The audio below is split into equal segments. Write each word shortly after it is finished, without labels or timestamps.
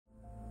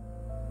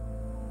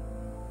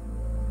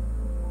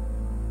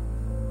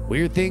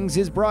Weird Things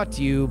is brought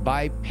to you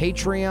by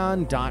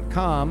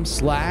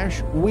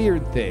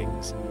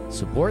patreon.com/weirdthings.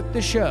 Support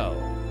the show.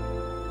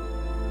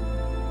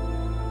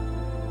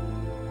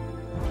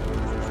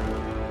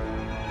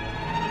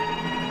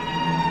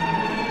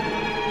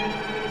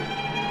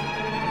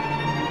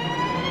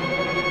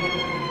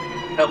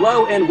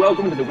 Hello and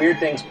welcome to the Weird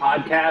Things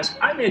podcast.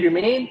 I'm Andrew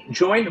Mean,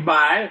 joined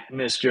by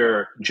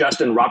Mr.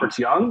 Justin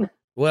Roberts-Young.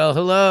 Well,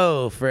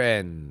 hello,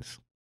 friends.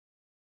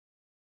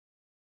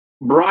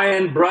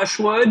 Brian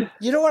Brushwood.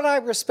 You know what I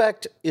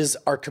respect is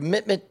our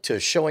commitment to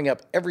showing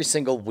up every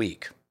single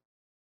week.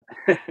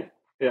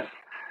 Yeah.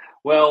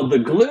 Well, the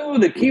glue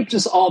that keeps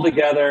us all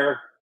together,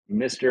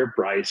 Mr.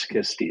 Bryce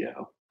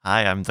Castillo.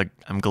 Hi, I'm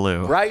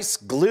glue. Bryce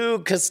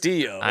Glue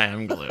Castillo. I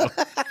am glue.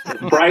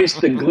 Bryce,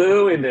 the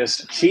glue in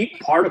this cheap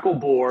particle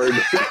board.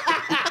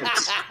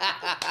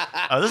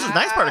 Oh, this is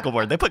nice particle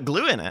board. They put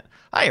glue in it.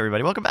 Hi,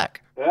 everybody. Welcome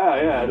back.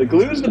 Yeah. The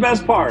glue's the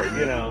best part,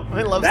 you know.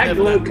 I love that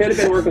sniffing glue it. could have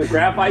been working with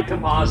graphite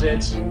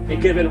composites. It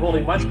could have been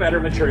holding much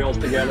better materials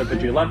together,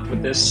 but you left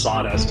with this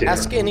sawdust here.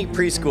 Ask any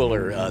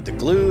preschooler. The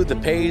glue, the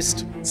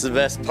paste, it's the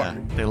best part.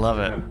 Yeah, they love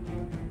it.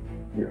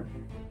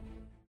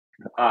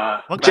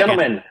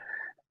 Gentlemen,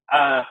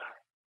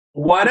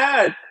 what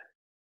a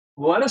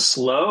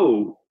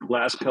slow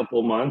last couple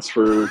of months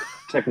for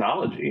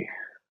technology.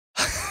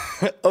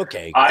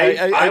 Okay.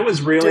 I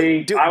was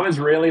really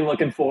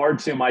looking forward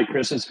to my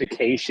Christmas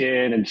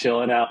vacation and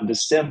chilling out in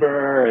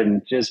December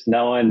and just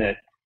knowing that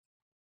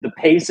the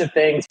pace of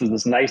things was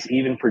this nice,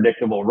 even,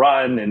 predictable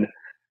run and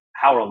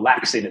how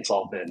relaxing it's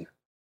all been.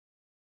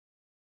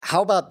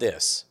 How about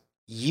this?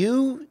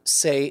 You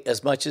say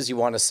as much as you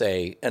want to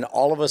say, and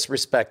all of us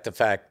respect the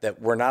fact that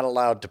we're not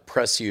allowed to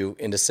press you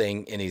into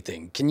saying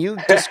anything. Can you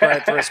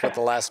describe for us what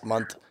the last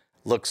month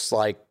looks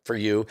like for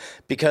you?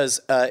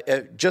 Because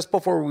just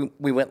before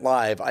we went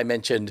live, I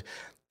mentioned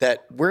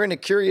that we're in a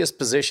curious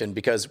position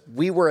because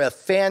we were a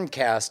fan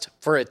cast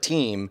for a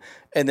team,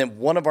 and then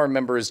one of our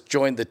members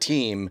joined the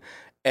team,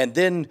 and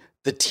then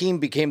the team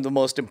became the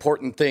most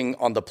important thing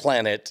on the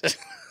planet.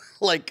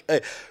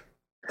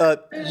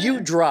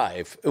 You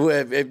drive.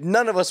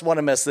 None of us want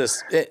to mess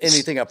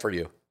anything up for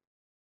you.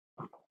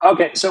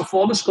 Okay, so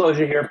full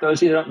disclosure here, for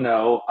those of you who don't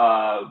know,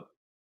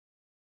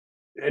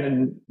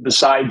 and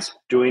besides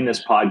doing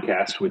this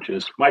podcast, which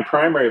is my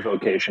primary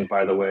vocation,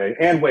 by the way,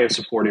 and way of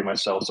supporting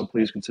myself, so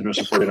please consider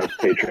supporting us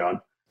on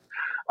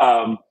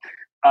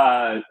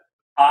Patreon.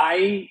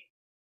 I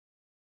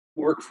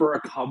work for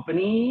a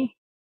company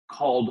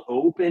called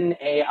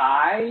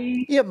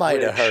OpenAI. You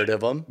might have heard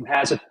of them.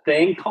 Has a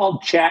thing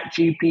called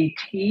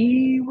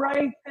ChatGPT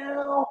right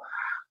now.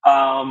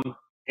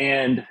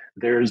 And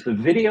there's the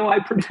video I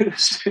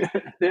produced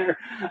there.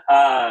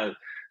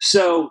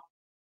 So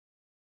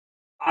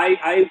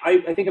I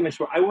think I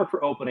mentioned I work for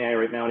OpenAI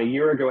right now. And a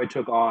year ago I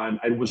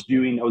was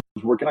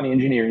working on the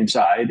engineering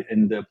side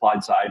and the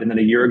applied side. And then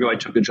a year ago I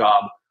took a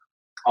job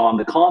on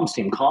the comms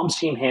team. Comms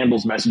team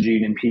handles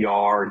messaging and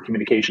PR and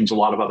communications, a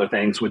lot of other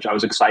things, which I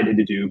was excited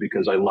to do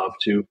because I love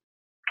to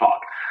talk.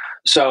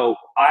 So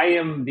I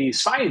am the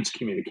science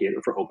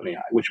communicator for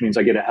OpenAI, which means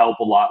I get to help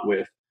a lot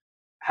with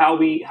how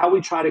we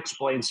try to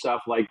explain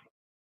stuff. Like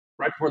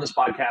right before this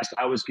podcast,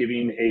 I was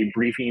giving a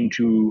briefing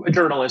to a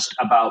journalist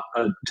about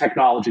a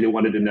technology they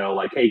wanted to know,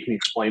 like, hey, can you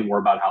explain more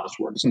about how this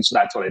works? And so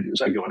that's what I do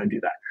is I go in and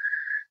do that.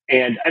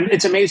 And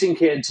it's amazing,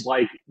 kids,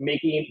 like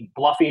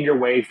bluffing your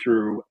way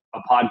through a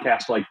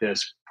podcast like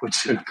this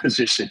puts you in a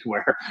position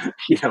where,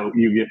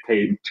 you get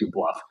paid to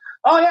bluff.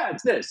 Oh yeah,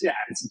 it's this. Yeah,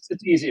 it's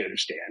easy to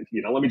understand.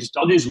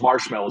 I'll use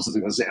marshmallows as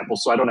an example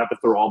so I don't have to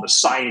throw all the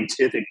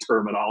scientific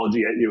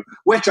terminology at you,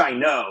 which I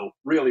know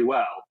really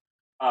well.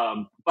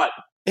 But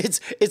it's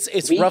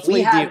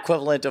roughly the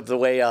equivalent of the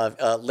way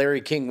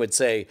Larry King would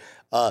say,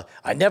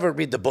 I never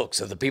read the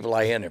books of the people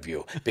I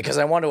interview because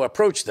I want to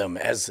approach them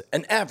as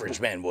an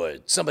average man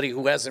would, somebody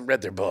who hasn't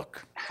read their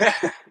book.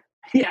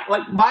 Yeah,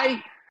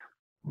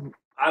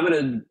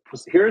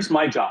 here's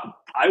my job.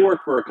 I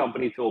work for a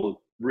company filled with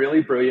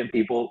really brilliant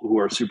people who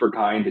are super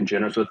kind and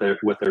generous with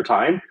their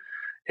time.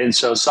 And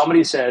so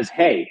somebody says,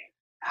 hey,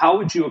 how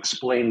would you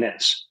explain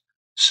this?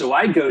 So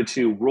I go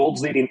to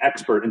world's leading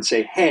expert and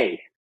say,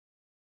 hey,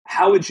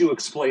 how would you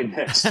explain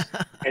this?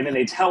 And then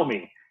they tell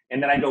me.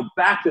 And then I go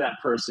back to that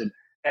person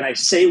and I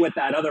say what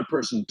that other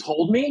person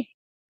told me.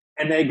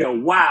 And they go,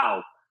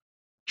 wow,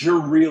 you're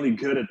really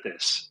good at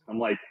this. I'm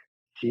like,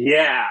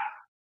 yeah.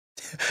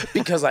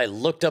 Because I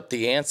looked up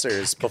the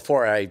answers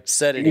before I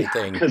said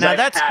anything. I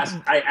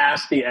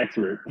asked the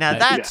expert. Now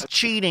that's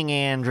cheating,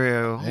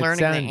 Andrew. Learning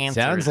the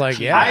answers. Sounds like,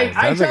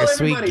 sounds like a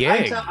sweet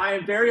gig. I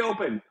am very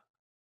open.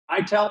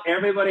 I tell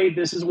everybody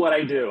this is what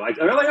I do.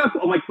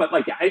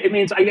 It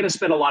means I get to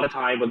spend a lot of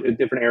time with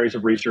different areas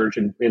of research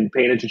and paying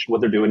attention to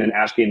what they're doing and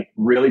asking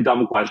really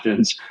dumb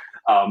questions.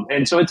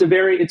 And so it's an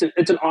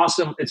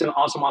awesome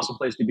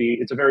place to be.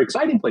 It's a very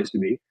exciting place to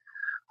be.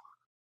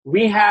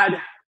 We had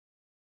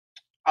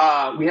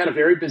a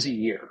very busy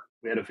year.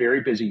 We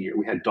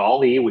had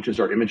DALL-E, which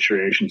is our image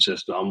creation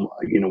system.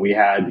 We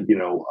had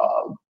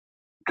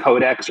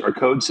Codex, our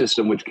code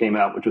system, which came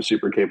out, which was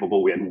super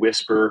capable. We had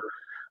Whisper,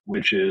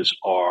 which is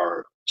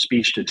our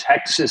speech to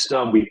text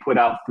system. We put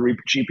out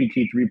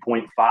GPT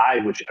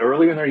 3.5, which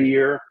earlier in the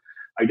year,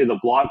 I did a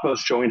blog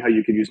post showing how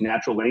you could use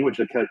natural language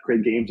to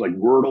create games like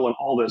Wordle and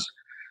all this.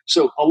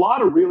 So a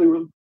lot of really,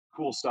 really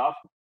cool stuff.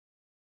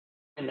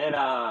 And then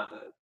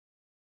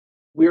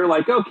we were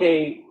like,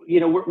 okay,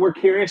 we're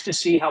curious to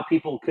see how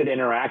people could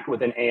interact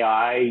with an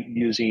AI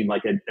using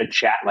like a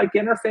chat-like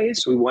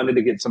interface. We wanted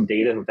to get some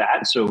data of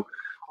that. So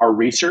our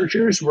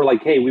researchers were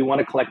like, hey, we want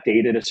to collect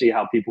data to see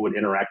how people would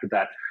interact with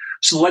that.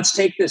 So let's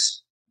take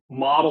this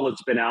model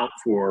that's been out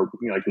for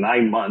like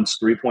 9 months,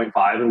 3.5,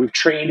 and we've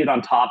trained it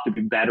on top to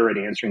be better at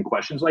answering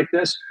questions like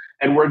this.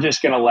 And we're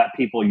just going to let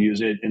people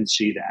use it and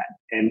see that.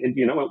 And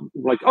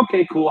like,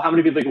 okay, cool. How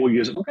many people will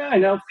use it? Okay, I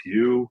know a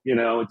few.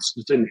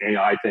 It's an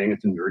AI thing.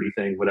 It's a nerdy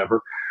thing,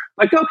 whatever.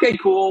 Like, okay,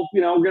 cool.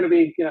 We're going to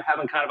be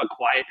having kind of a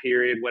quiet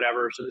period,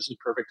 whatever. So this is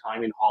perfect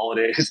timing,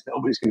 holidays.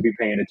 Nobody's going to be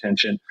paying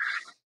attention.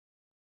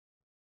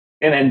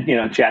 And then,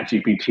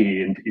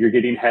 ChatGPT, and you're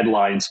getting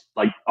headlines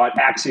like on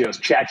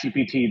Axios,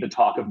 ChatGPT, the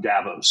talk of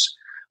Davos.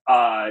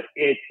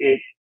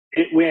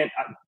 It went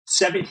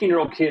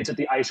 17-year-old kids at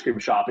the ice cream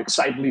shop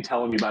excitedly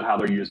telling me about how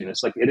they're using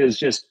this. Like, it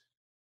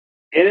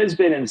has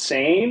been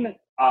insane.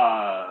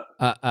 I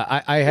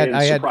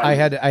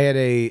had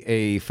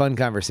a fun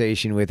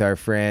conversation with our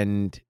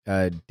friend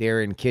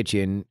Darren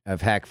Kitchen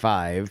of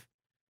Hack5,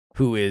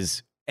 who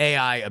is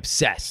AI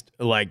obsessed.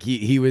 Like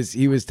he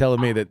was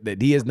telling me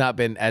that he has not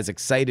been as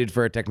excited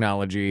for a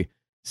technology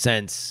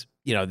since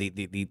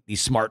the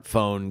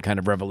smartphone kind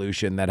of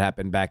revolution that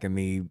happened back in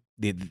the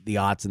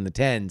aughts and the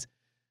tens.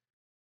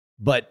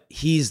 But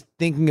he's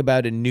thinking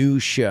about a new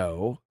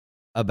show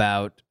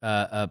about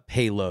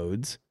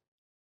payloads,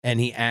 and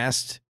he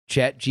asked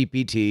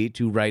ChatGPT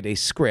to write a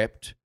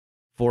script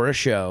for a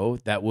show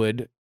that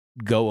would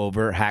go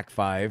over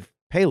Hack5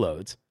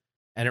 payloads,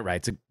 and it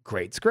writes a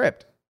great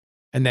script.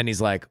 And then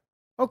he's like,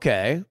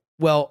 okay,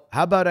 well,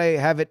 how about I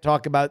have it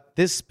talk about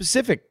this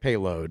specific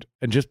payload,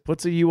 and just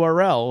puts a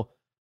URL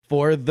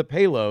for the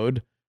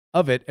payload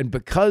of it. And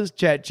because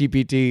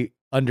ChatGPT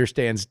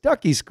understands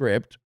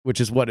DuckyScript, which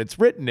is what it's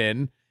written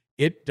in,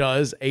 it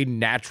does a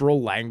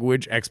natural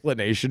language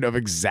explanation of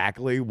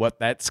exactly what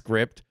that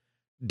script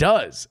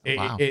does.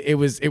 Wow. It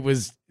was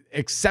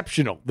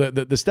exceptional.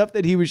 The stuff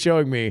that he was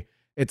showing me,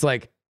 it's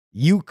like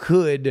you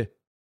could,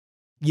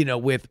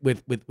 with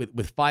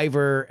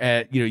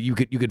Fiverr, you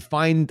could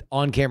find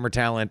on-camera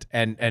talent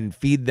and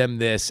feed them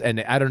this.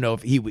 And I don't know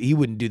if he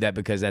wouldn't do that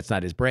because that's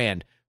not his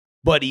brand,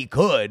 but he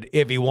could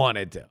if he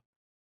wanted to.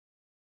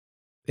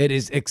 It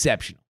is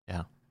exceptional.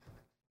 Yeah.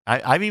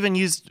 I've even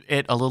used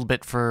it a little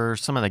bit for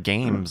some of the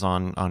games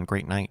on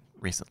Great Night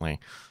recently,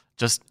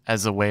 just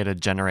as a way to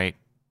generate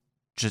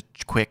just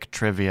quick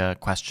trivia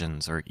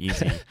questions or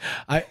easy.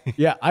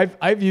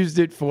 I've used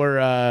it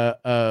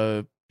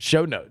for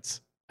show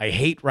notes. I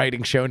hate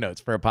writing show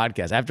notes for a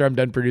podcast. After I'm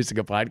done producing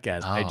a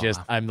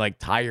podcast, I'm like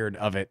tired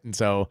of it, and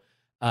so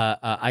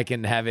I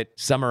can have it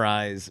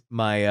summarize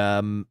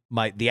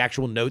the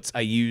actual notes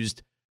I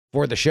used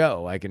for the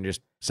show. I can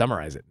just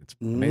summarize it. It's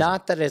amazing.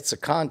 Not that it's a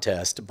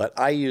contest, but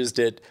I used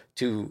it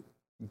to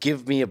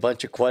give me a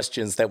bunch of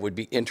questions that would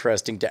be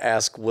interesting to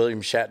ask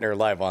William Shatner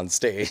live on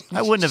stage.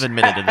 I wouldn't have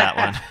admitted to that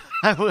one.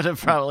 I would have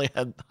probably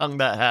hung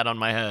that hat on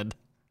my head.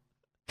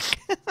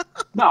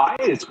 No,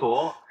 it's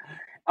cool.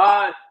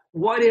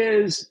 What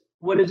is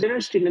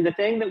interesting, and the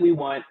thing that we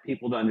want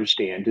people to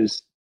understand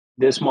is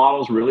this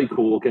model is really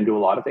cool, can do a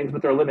lot of things,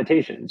 but there are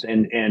limitations.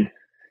 And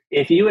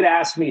if you had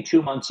asked me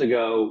 2 months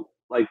ago,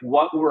 like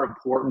what were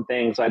important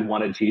things I'd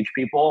want to teach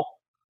people,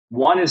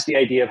 one is the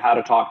idea of how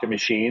to talk to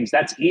machines.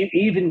 That's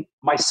even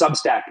my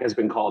Substack has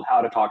been called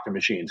How to Talk to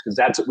Machines, because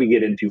that's what we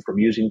get into, from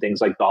using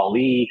things like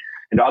DALL-E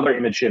and other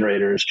image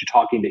generators to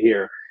talking to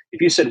here.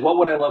 If you said, what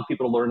would I love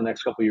people to learn in the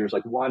next couple of years?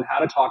 Like, one, how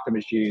to talk to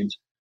machines.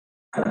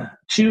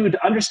 Two,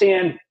 to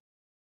understand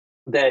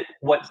that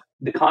what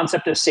the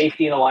concept of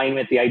safety and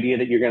alignment, the idea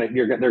that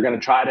they're going to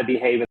try to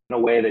behave in a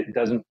way that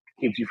doesn't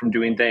keep you from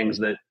doing things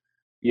that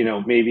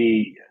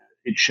maybe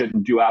it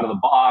shouldn't do out of the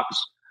box.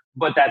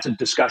 But that's a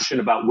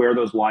discussion about where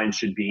those lines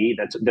should be.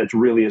 That's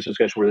really a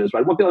discussion where it is. But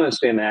I want people to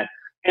understand that,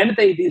 and that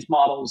these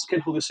models can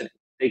hallucinate.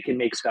 They can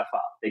make stuff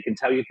up. They can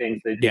tell you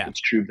things that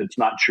it's true, that's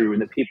not true,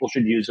 and that people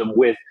should use them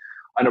with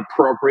an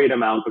appropriate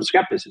amount of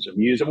skepticism.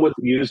 Use them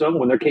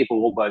when they're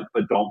capable, but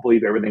don't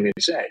believe everything they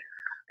say.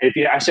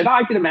 I said,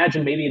 I can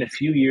imagine maybe in a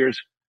few years,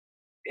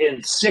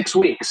 in 6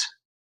 weeks,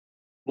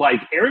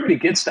 like everybody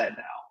gets that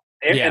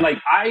now. And like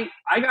I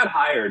got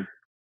hired.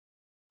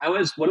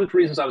 One of the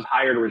reasons I was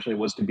hired originally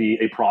was to be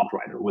a prompt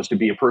writer, was to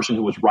be a person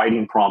who was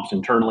writing prompts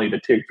internally to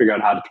figure out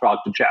how to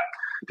talk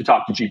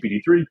to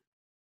GPT-3.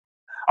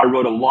 I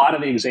wrote a lot of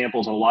the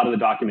examples and a lot of the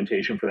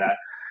documentation for that.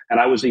 And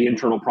I was the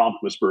internal prompt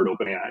whisperer at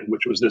OpenAI,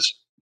 which was this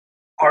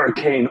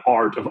arcane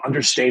art of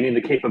understanding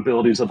the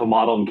capabilities of a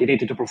model and getting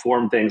it to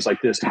perform things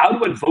like this. How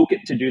to invoke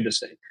it to do this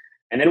thing.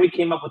 And then we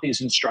came up with these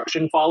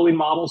instruction following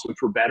models, which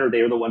were better.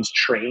 They were the ones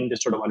trained to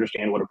sort of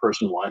understand what a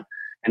person wants.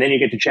 And then you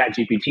get to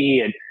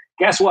ChatGPT, and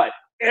guess what?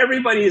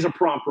 everybody is a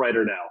prompt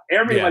writer now.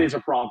 Everybody's a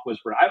prompt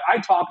whisperer.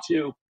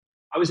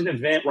 I was at an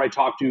event where I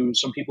talked to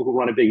some people who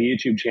run a big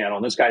YouTube channel,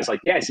 and this guy's like,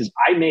 he says,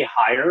 I may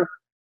hire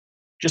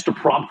just a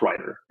prompt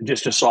writer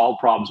just to solve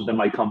problems within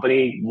my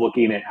company,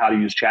 looking at how to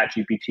use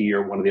ChatGPT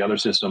or one of the other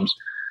systems,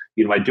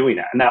 by doing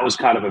that. And that was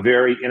kind of a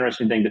very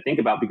interesting thing to think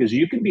about, because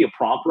you can be a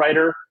prompt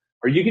writer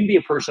or you can be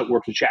a person that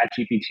works with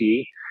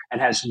ChatGPT and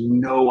has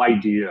no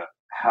idea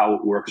how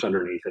it works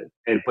underneath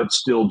it, but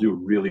still do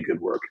really good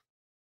work.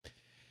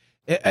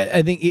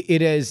 I think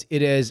it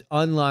has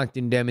unlocked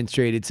and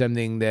demonstrated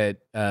something that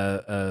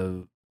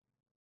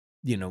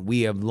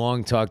we have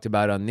long talked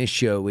about on this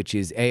show, which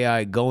is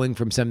AI going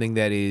from something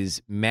that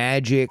is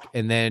magic,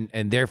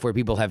 and therefore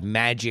people have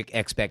magic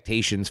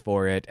expectations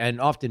for it, and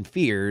often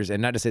fears.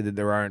 And not to say that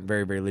there aren't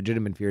very, very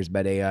legitimate fears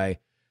about AI,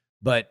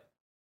 but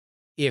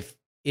if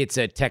it's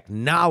a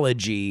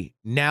technology,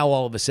 now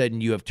all of a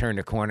sudden you have turned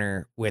a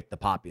corner with the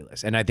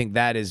populace. And I think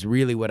that is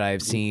really what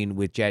I've seen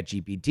with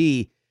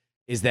ChatGPT,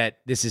 is that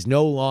this is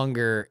no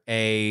longer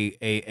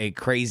a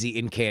crazy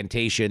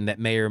incantation that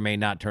may or may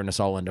not turn us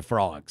all into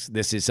frogs.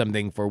 This is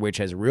something for which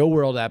has real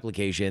world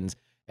applications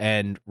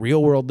and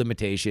real world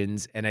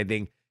limitations. And I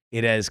think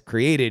it has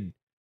created,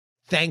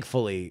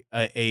 thankfully,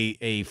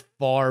 a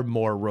far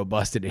more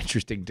robust and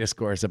interesting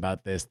discourse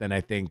about this than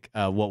I think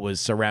what was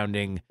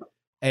surrounding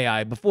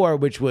AI before,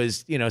 which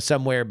was,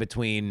 somewhere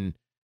between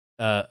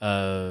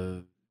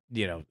Cyberdyne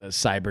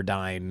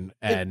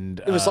and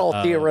it was all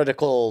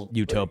theoretical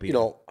utopia,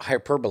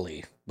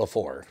 hyperbole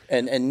before,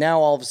 and now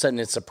all of a sudden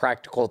it's a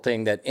practical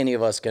thing that any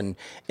of us can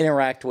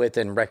interact with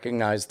and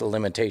recognize the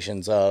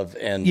limitations of.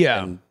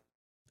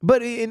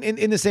 But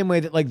in the same way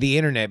that, like, the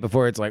internet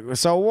before, it's like,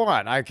 so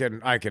what? I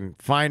can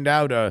find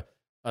out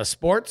a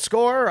sports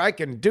score. I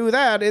can do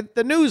that at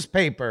the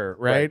newspaper,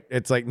 right?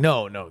 It's like,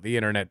 no, the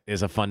internet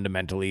is a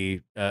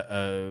fundamentally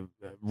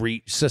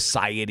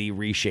society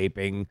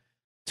reshaping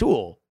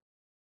tool.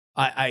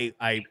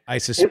 I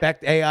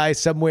suspect AI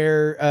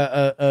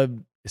somewhere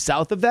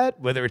south of that,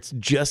 whether it's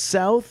just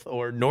south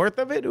or north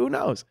of it, who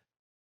knows?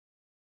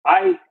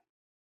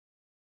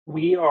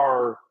 We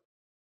are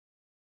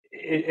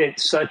at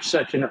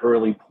such an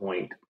early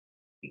point.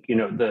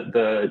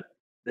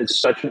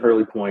 It's such an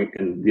early point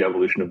in the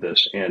evolution of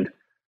this. And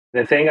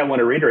the thing I want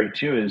to reiterate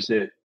too is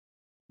that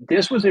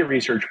this was a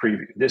research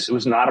preview. This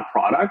was not a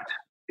product.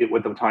 At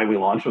the time we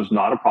launched, it was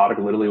not a product.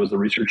 Literally, it was the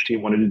research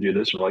team wanted to do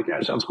this. We're like, yeah,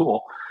 it sounds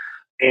cool.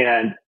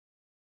 And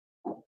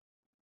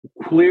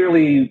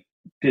clearly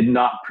did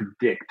not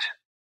predict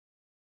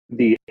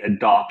the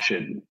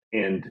adoption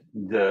and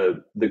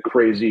the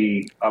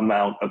crazy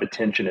amount of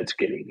attention it's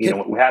getting.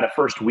 We had a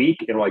first week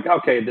and we're like,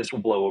 okay, this will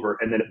blow over.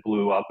 And then it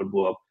blew up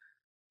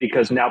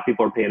because now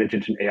people are paying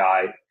attention to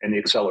AI, and the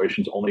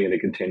acceleration is only going to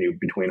continue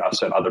between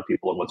us and other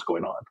people and what's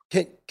going on.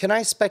 Can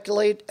I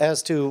speculate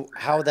as to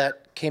how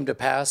that came to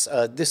pass?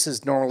 This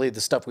is normally the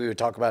stuff we would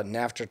talk about in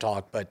After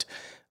Talk, but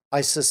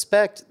I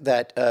suspect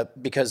that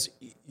because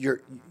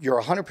you're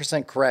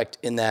 100% correct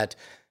in that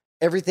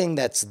everything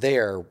that's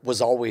there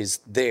was always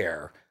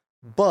there.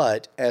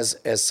 But as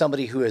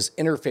somebody who has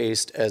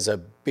interfaced as a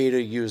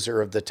beta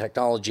user of the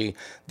technology,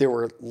 there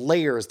were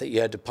layers that you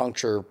had to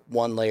puncture,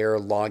 one layer,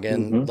 log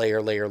in,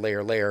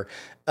 layer.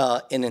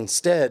 And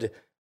instead,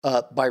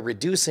 by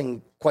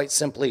reducing, quite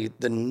simply,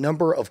 the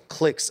number of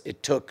clicks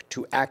it took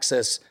to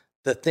access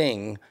the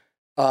thing,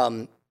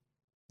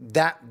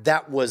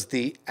 that was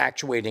the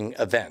actuating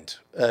event,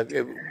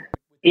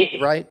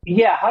 right?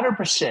 Yeah,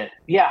 100%.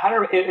 Yeah,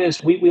 100%. It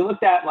is. We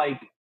looked at,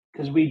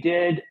 because we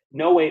did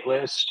no wait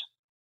list,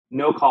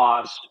 no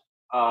cost.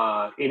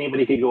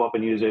 Anybody could go up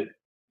and use it.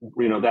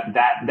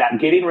 That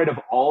getting rid of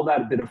all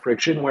that bit of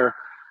friction where,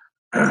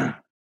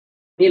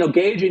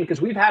 gauging,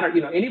 because we've had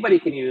anybody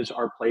can use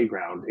our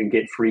playground and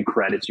get free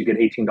credits. You get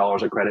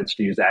 $18 of credits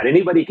to use that.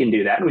 Anybody can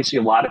do that, and we see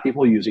a lot of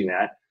people using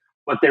that.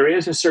 But there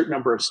is a certain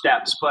number of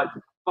steps. But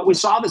we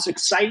saw this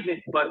excitement,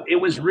 but it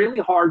was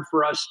really hard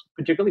for us,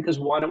 particularly because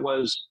one, it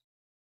was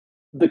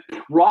the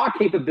raw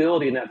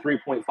capability in that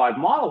 3.5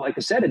 model, like I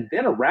said, had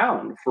been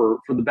around for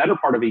the better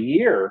part of a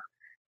year.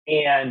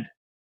 And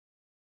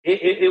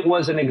it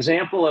was an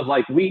example of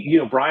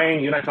Brian,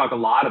 you and I talk a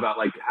lot about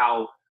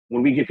how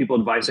when we give people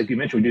advice, like you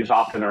mentioned, we do this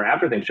often in our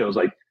After Things shows,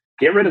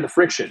 get rid of the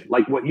friction.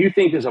 What you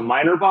think is a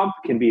minor bump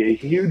can be a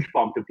huge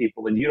bump to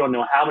people. And you don't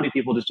know how many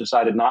people just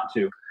decided not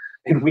to.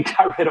 And we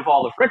got rid of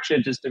all the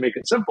friction just to make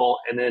it simple.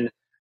 And then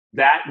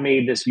that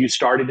made this, you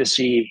started to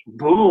see,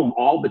 boom,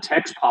 all the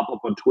text pop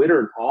up on Twitter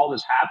and all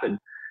this happened.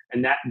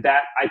 And that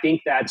I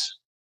think that's,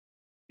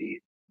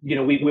 we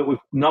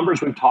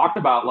numbers we've talked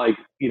about,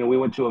 we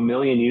went to 1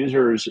 million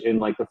users in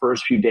the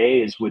first few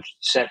days, which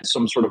set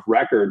some sort of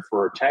record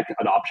for tech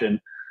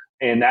adoption.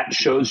 And that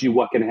shows you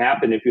what can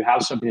happen if you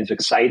have something that's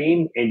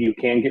exciting and you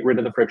can get rid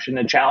of the friction.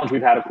 The challenge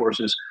we've had, of course,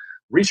 is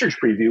research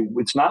preview.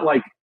 It's not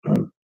like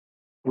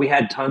we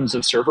had tons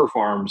of server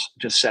farms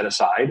just set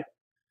aside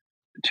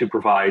to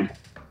provide,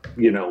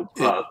 you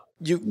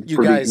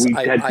guys,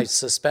 I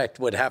suspect,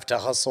 would have to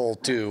hustle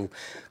to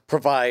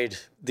provide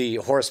the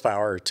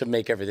horsepower to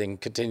make everything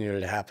continue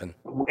to happen.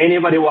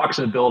 Anybody walks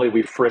in the building,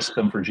 we frisk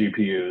them for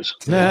GPUs.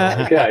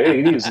 Okay,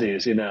 use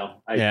these,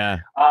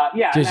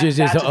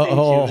 Just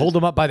hold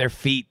them up by their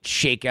feet,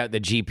 shake out the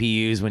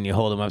GPUs when you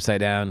hold them upside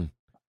down.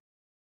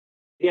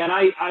 Yeah,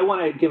 and I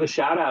want to give a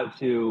shout out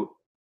to,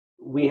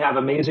 we have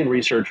amazing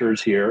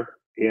researchers here.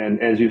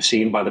 And as you've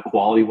seen by the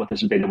quality of what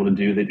this has been able to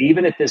do, that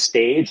even at this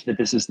stage, that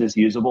this is this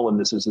usable and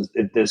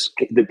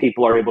that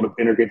people are able to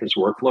integrate this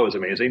workflow is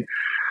amazing.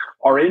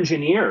 Our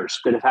engineers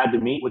that have had to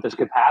meet with this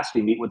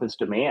capacity, meet with this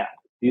demand,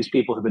 these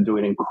people have been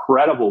doing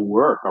incredible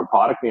work. Our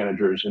product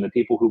managers and the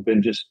people who've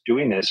been just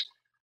doing this,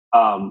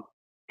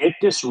 it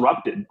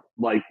disrupted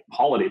like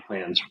holiday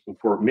plans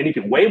for many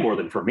people, way more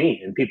than for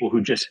me, and people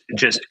who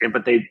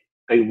but they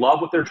love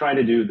what they're trying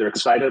to do. They're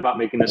excited about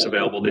making this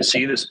available. They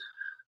see this.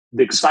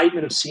 The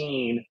excitement of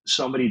seeing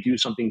somebody do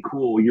something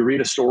cool. You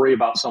read a story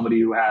about somebody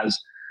who has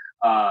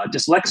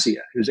dyslexia,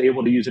 who's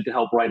able to use it to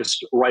help write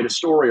a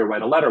story or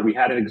write a letter. We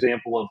had an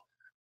example of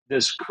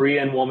this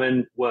Korean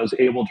woman was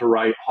able to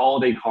write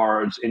holiday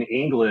cards in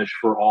English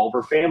for all of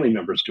her family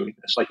members doing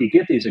this. Like, you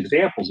get these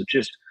examples that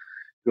just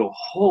go,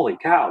 holy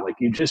cow. Like,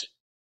 you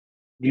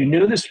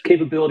knew this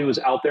capability was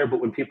out there, but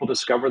when people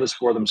discover this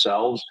for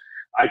themselves,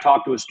 I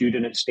talked to a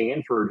student at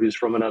Stanford who's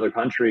from another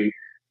country,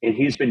 and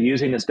he's been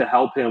using this to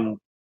help him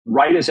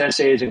write his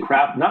essays and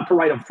craft, not to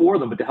write them for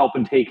them, but to help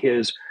him take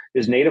his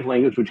native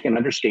language, which he can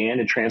understand,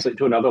 and translate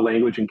to another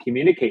language and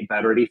communicate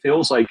better. And he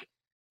feels like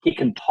he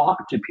can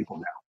talk to people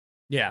now.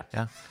 Yeah.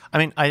 I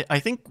mean, I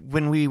think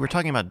when we were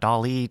talking about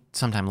DALL-E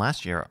sometime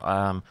last year,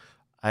 I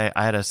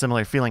had a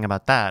similar feeling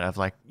about that of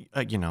like,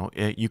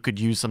 you could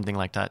use something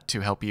like that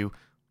to help you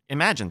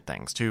imagine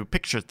things, to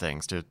picture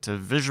things, to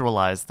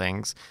visualize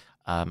things,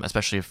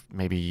 especially if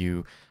maybe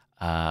you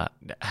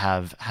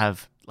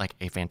have like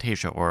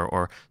aphantasia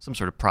or some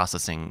sort of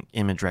processing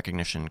image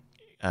recognition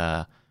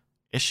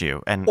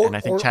issue. And I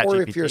think ChatGPT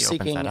or if you're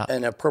seeking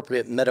an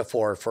appropriate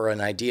metaphor for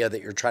an idea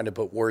that you're trying to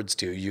put words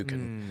to, you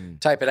can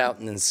type it out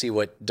and then see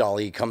what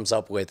DALL-E comes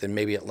up with, and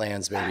maybe it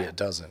lands, maybe it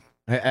doesn't.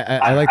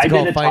 I like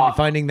to call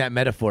finding that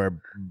metaphor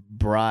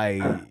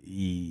Bri.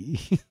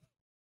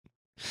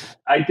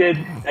 I did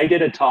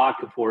a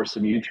talk for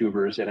some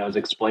YouTubers, and I was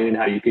explaining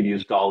how you could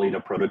use DALL-E to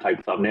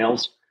prototype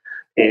thumbnails.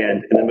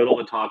 And in the middle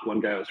of the talk,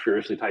 one guy was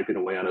furiously typing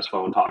away on his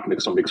phone, talking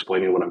to somebody,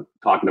 explaining what I'm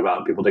talking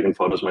about, people taking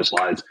photos of my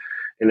slides.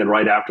 And then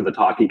right after the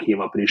talk, he came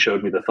up and he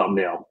showed me the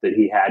thumbnail that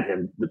he had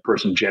the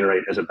person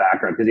generate as a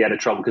background, because he had a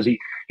trouble, because he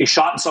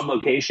shot in some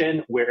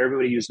location where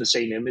everybody used the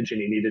same image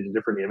and he needed a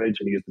different image,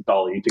 and he used the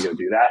DALL-E to go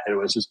do that. And it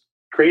was just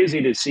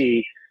crazy to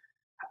see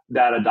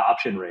that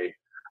adoption rate.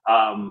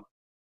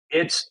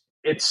 It's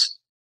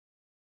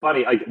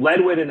funny. Like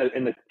Ledwin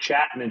in the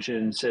chat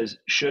mentioned, says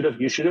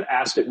you should have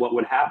asked it what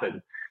would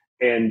happen.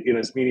 And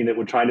it's meaning that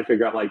we're trying to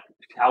figure out, like,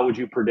 how would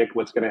you predict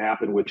what's going to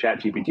happen with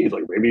ChatGPT? It's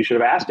like, maybe you should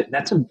have asked it.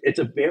 It's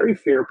a very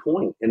fair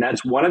point. And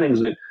that's one of the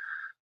things that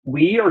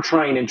we are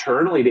trying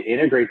internally to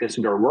integrate this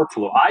into our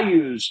workflow. I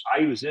use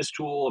this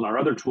tool and our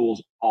other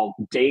tools all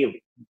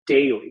daily,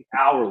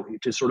 hourly,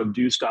 to sort of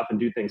do stuff and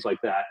do things like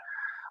that.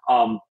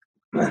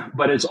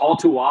 But it's all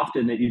too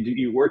often that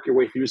you work your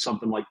way through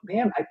something like,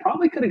 man, I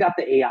probably could have got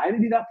the AI to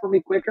do that for me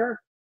quicker.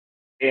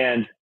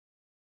 And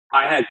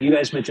you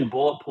guys mentioned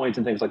bullet points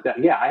and things like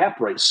that. Yeah, I have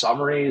to write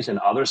summaries and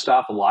other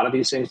stuff, a lot of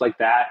these things like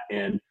that.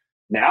 And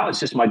now it's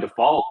just my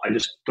default. I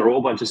just throw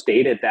a bunch of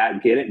data at that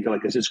and get it and go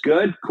like, is this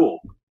good? Cool.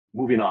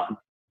 Moving on.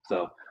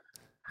 So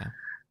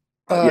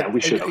we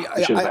should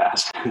have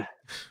asked.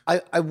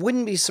 I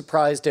wouldn't be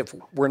surprised if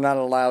we're not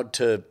allowed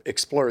to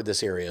explore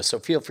this area. So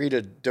feel free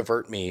to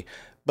divert me.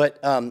 But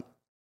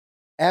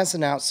as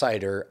an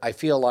outsider, I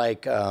feel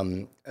like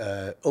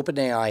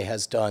OpenAI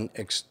has done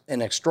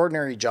an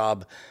extraordinary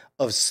job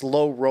of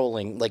slow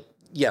rolling. Like,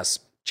 yes,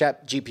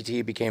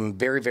 ChatGPT became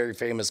very, very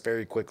famous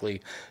very quickly,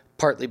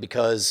 partly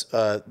because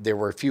there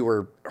were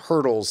fewer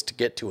hurdles to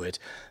get to it.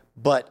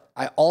 But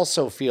I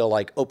also feel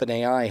like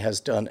OpenAI has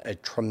done a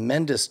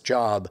tremendous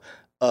job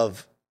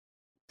of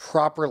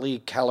properly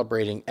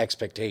calibrating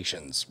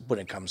expectations when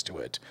it comes to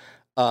it.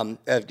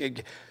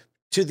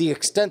 To the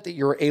extent that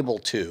you're able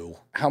to,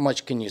 how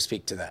much can you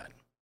speak to that?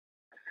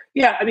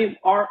 Yeah, I mean,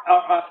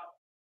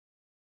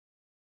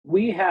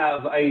 we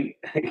have a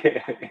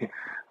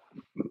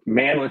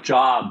man with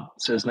job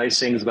says nice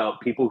things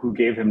about people who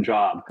gave him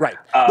job. Right.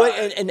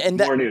 And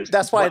more news.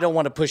 That's why I don't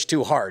want to push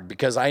too hard,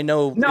 because I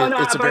know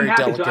it's a very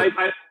delicate.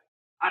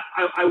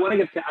 I want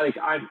to get, like,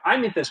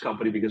 I'm at this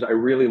company because I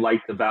really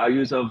like the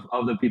values of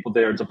the people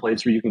there. It's a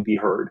place where you can be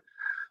heard.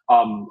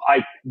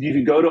 You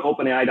can go to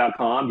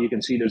openai.com. You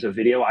can see there's a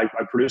video. I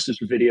produced this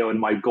video, and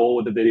my goal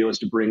with the video is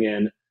to bring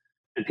in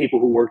the people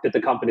who worked at the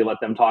company, let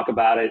them talk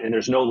about it. And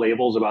there's no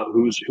labels about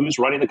who's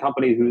running the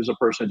company, who's a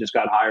person that just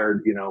got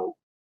hired, a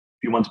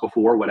few months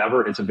before,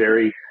 whatever. It's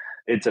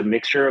a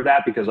mixture of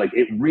that, because like,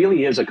 it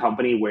really is a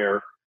company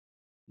where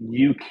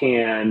you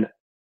can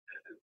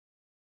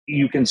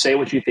say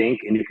what you think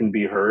and you can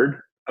be heard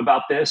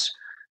about this.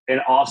 And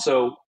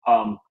also,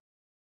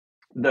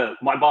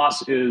 my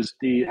boss is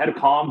the head of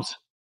comms,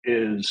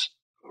 is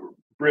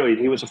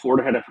brilliant. He was a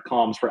Florida head of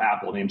comms for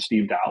Apple named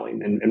Steve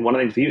Dowling. And one of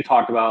the things he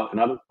talked about,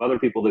 and other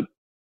people that,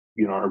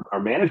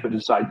 our management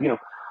decide,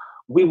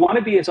 we want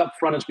to be as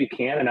upfront as we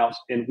can,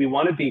 and we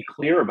want to be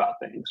clear about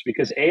things,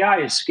 because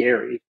AI is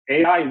scary.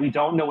 AI, we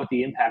don't know what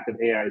the impact of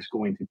AI is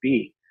going to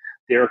be.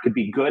 There could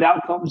be good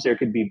outcomes, there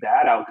could be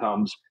bad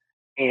outcomes,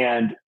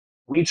 and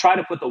we try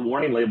to put the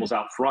warning labels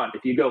out front.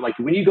 If you go, like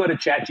when you go to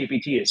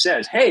ChatGPT, it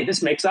says, "Hey,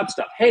 this makes up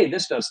stuff. Hey,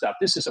 this does stuff.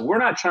 This is." We're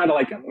not trying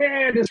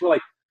to this. We're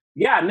like,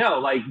 yeah,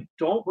 no,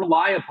 don't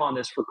rely upon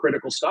this for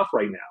critical stuff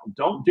right now.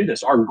 Don't do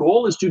this. Our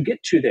goal is to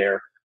get to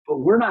there, but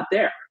we're not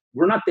there.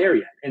 We're not there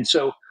yet, and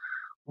so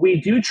we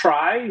do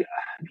try,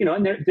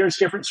 and there's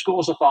different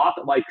schools of thought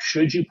that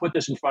should you put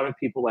this in front of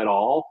people at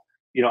all,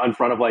 in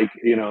front of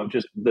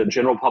just the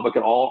general public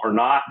at all or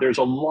not. There's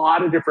a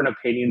lot of different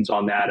opinions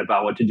on that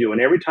about what to do. And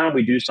every time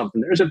we do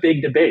something, there's a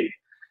big debate.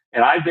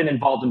 And I've been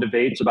involved in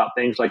debates about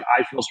things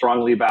I feel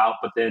strongly about,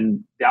 but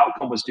then the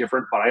outcome was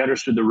different, but I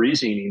understood the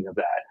reasoning of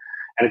that.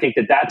 And I think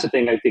that's a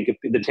thing. I think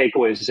the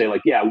takeaway is to say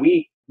yeah,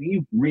 we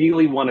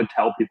really want to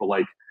tell people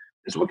this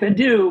is what we're going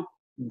to do.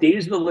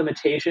 These are the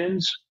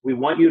limitations. We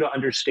want you to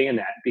understand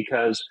that,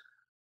 because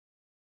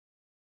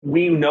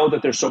we know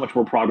that there's so much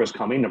more progress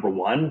coming, number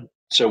one.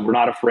 So we're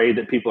not afraid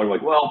that people are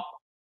well,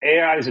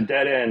 AI is a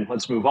dead end,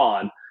 let's move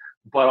on.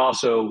 But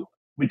also,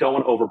 we don't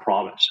want to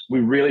overpromise. We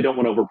really don't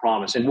want to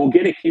overpromise. And we'll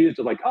get accused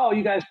of oh,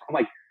 you guys,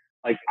 I'm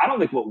I don't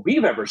think what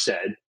we've ever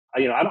said,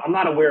 I'm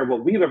not aware of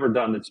what we've ever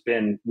done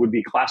would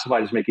be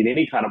classified as making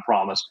any kind of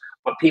promise.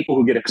 But people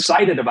who get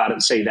excited about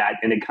it say that,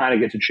 and it kind of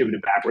gets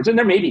attributed backwards. And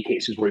there may be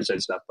cases where it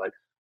said stuff, but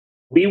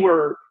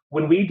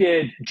when we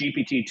did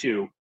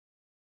GPT-2,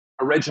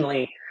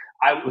 originally,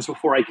 it was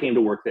before I came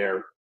to work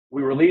there.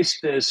 We released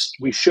this,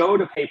 we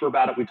showed a paper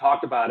about it, we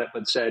talked about it,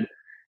 but said,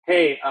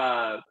 hey,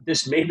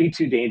 this may be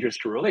too dangerous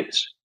to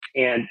release.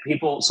 And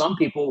some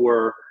people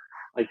were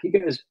you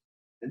guys,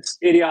 it's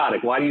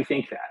idiotic. Why do you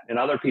think that? And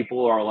other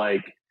people are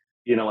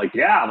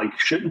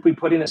shouldn't we be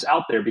putting this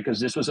out there, because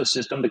this was a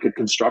system that could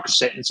construct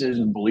sentences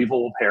and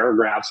believable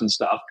paragraphs and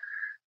stuff.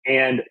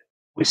 And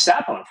we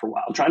sat on it for a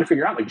while, trying to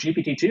figure out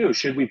GPT-2,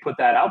 should we put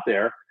that out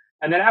there?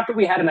 And then after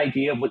we had an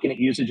idea of looking at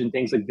usage and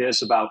things like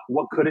this, about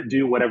what could it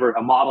do, whatever,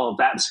 a model of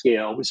that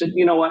scale, we said,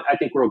 you know what, I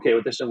think we're okay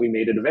with this. And we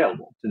made it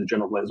available to the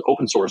general public,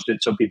 open sourced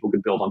it so people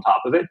could build on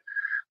top of it.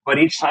 But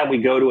each time we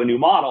go to a new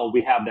model,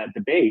 we have that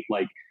debate,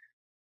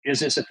 is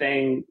this a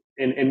thing?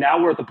 And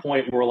now we're at the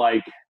point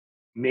where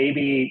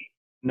maybe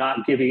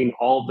not giving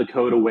all of the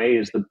code away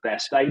is the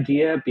best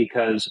idea,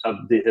 because of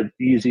the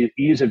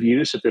ease of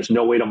use, if there's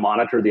no way to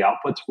monitor the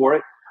outputs for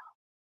it.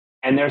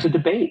 And there's a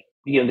debate.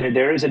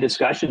 There is a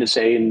discussion to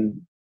say,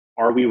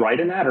 are we right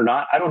in that or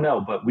not? I don't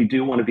know, but we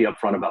do want to be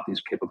upfront about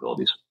these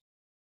capabilities.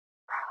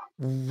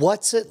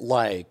 What's it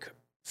like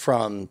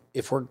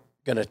if we're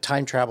going to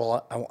time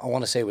travel, I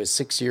want to say it was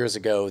 6 years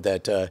ago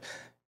that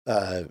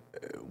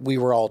we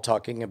were all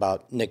talking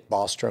about Nick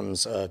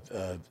Bostrom's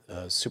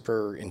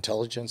super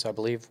intelligence, I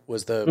believe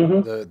was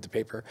the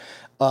paper.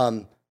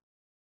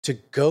 To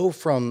go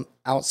from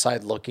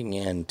outside looking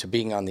in to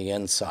being on the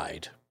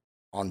inside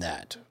on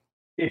that.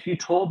 If you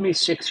told me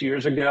 6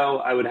 years ago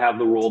I would have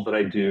the role that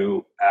I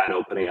do at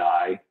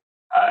OpenAI,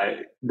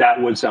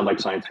 that would sound like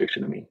science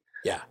fiction to me.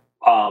 Yeah.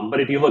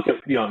 But if you look at,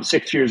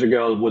 6 years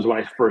ago was when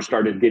I first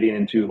started getting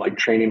into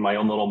training my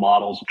own little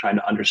models and trying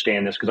to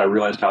understand this, because I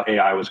realized how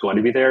AI was going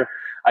to be there.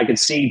 I could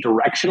see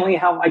directionally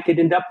how I could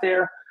end up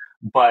there,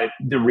 but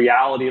the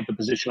reality of the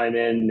position I'm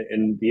in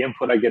and the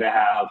input I get to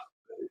have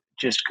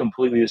just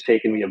completely has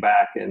taken me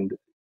aback. And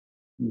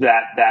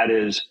that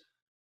is,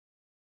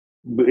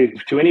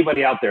 to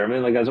anybody out there, I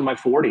was in my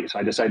 40s.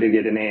 I decided to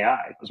get in AI.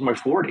 I was in my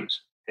 40s.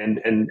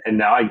 And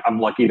now I'm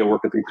lucky to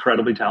work with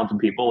incredibly talented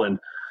people and,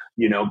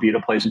 be at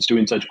a place that's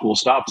doing such cool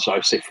stuff. So I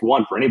say,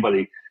 for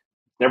anybody,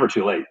 never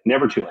too late.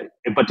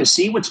 But to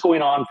see what's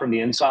going on from the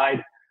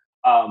inside,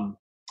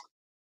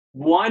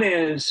 one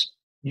is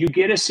you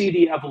get to see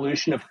the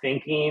evolution of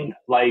thinking.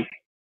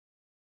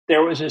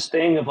 There was this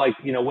thing of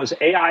was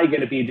AI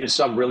going to be just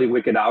some really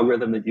wicked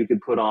algorithm that you could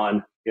put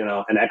on,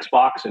 an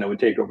Xbox and it would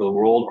take over the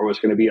world, or was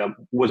it going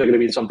to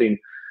be something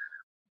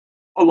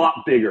a lot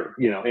bigger,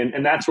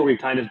 and that's where we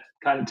kind of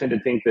tend to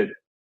think that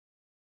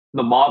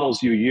the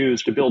models you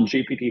use to build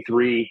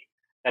GPT-3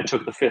 that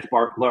took the fifth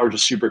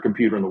largest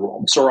supercomputer in the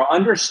world. So our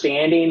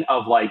understanding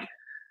of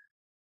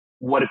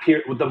what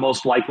appeared the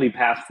most likely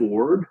path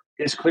forward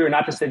is clear.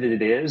 Not to say that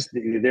it is.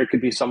 There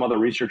could be some other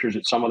researchers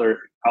at some other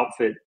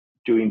outfit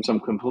doing some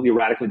completely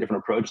radically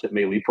different approach that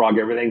may leapfrog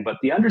everything. But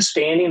the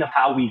understanding of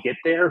how we get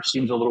there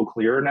seems a little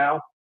clearer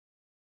now,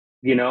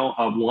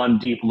 of one,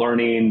 deep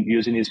learning,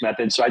 using these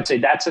methods. So I'd say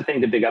that's the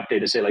thing, the big update,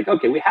 to say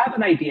okay, we have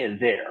an idea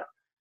there.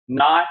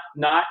 Not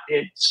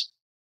it's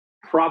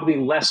probably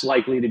less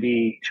likely to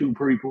be two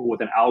people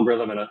with an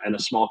algorithm and a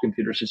small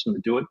computer system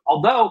to do it.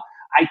 Although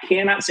I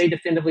cannot say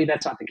definitively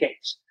that's not the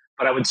case.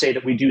 But I would say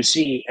that we do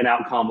see an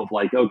outcome of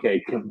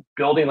okay,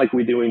 building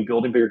we're doing,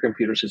 building bigger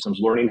computer systems,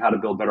 learning how to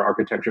build better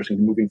architectures and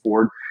moving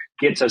forward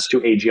gets us to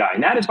AGI.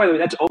 And that is, by the way,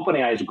 that's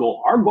OpenAI's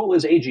goal. Our goal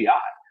is AGI.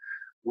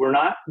 we're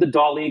not the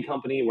DALL-E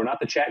company. We're not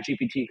the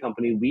ChatGPT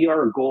company.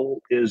 Our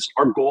goal is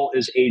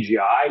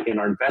AGI, and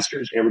our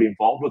investors, everybody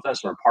involved with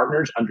us, and our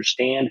partners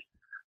understand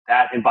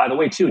that. And by the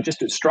way, too,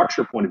 just a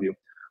structure point of view,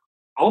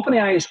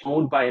 OpenAI is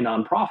owned by a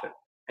nonprofit,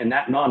 and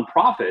that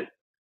nonprofit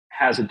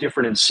has a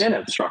different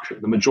incentive structure.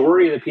 The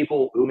majority of the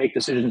people who make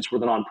decisions for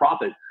the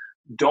nonprofit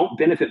don't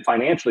benefit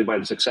financially by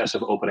the success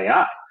of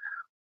OpenAI.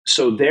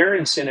 So their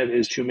incentive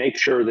is to make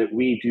sure that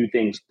we do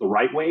things the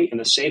right way and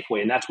the safe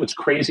way. And that's what's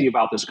crazy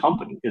about this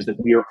company, is that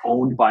we are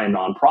owned by a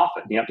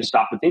nonprofit. You have to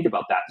stop and think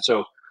about that.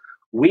 So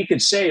we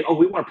could say, oh,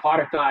 we want to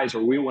productize,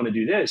 or we want to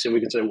do this. And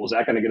we could say, well, is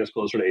that going to get us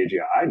closer to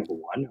AGI? Number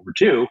one. Number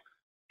two,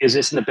 is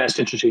this in the best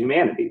interest of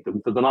humanity?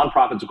 The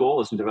nonprofit's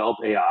goal is to develop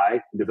AI,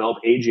 develop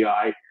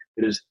AGI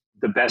that is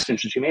the best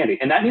interest of humanity.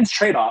 And that means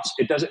trade-offs.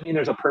 It doesn't mean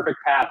there's a perfect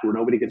path where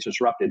nobody gets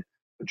disrupted,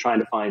 but trying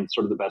to find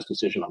sort of the best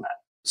decision on that.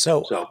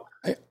 So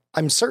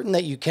I'm certain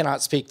that you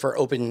cannot speak for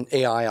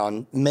OpenAI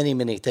on many,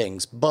 many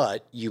things,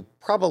 but you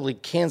probably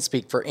can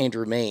speak for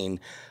Andrew Mayne.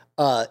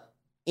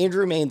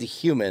 Andrew Mayne, the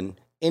human,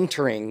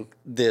 entering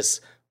this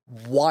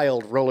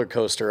wild roller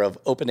coaster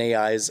of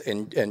OpenAI's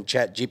and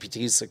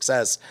ChatGPT's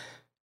success.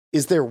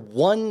 Is there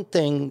one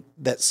thing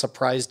that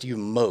surprised you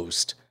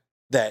most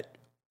that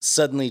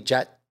suddenly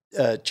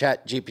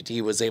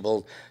ChatGPT was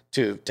able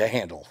to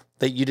handle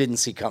that you didn't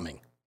see coming?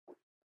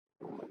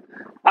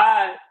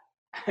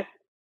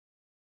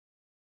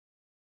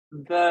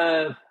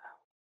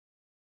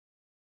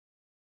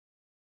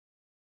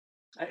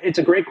 It's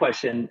a great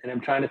question, and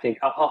I'm trying to think.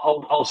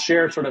 I'll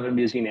share sort of an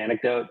amusing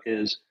anecdote.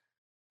 Is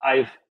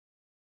I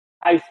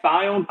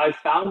found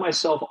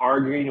myself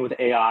arguing with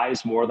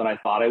AIs more than I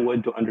thought I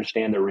would to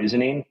understand their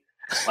reasoning.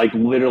 Like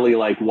literally,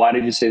 like, why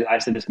did you say that? I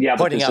said this? Yeah,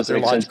 but pointing out their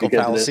logical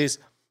fallacies.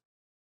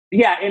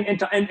 Yeah,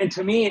 and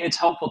to me, it's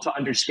helpful to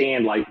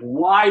understand like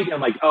why.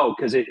 I'm like, oh,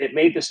 because it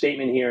made the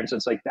statement here, and so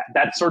it's like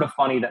that's sort of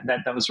funny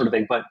that was sort of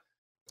thing. But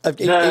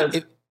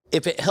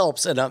if it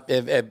helps, and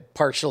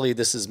partially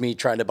this is me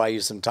trying to buy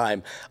you some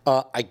time,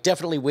 I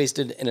definitely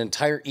wasted an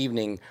entire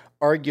evening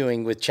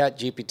arguing with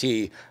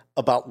ChatGPT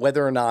about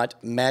whether or not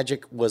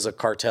magic was a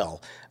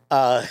cartel.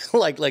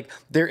 Like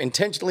they're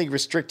intentionally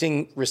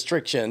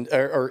restriction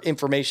or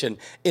information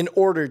in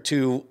order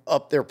to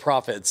up their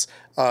profits.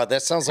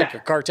 That sounds like a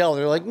cartel.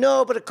 And they're like,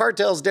 no, but a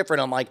cartel is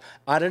different. I'm like,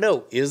 I don't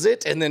know, is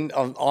it? And then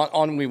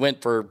on we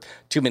went for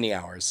too many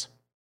hours.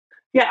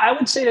 Yeah, I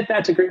would say that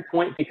that's a great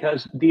point,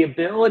 because the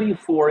ability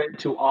for it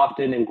to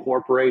often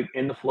incorporate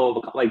in the flow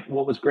of like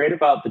what was great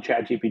about the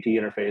ChatGPT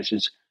interface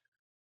is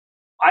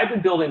I've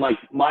been building like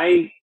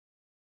my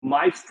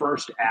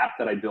first app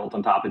that I built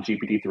on top of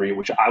GPT-3,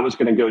 which I was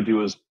going to go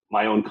do as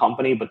my own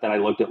company, but then I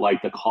looked at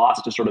like the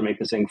cost to sort of make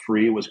this thing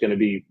free was going to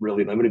be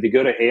really limited. If you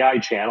go to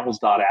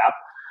aichannels.app,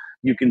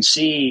 you can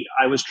see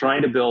I was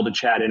trying to build a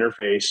chat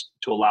interface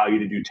to allow you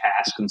to do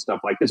tasks and stuff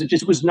like this. It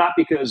just was not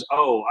because,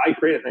 oh, I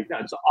created like, no,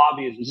 it's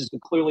obvious. This is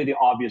clearly the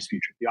obvious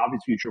future. The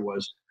obvious future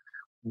was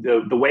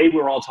the way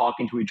we're all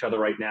talking to each other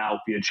right now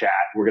via chat.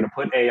 We're going to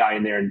put AI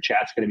in there, and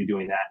chat's going to be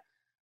doing that.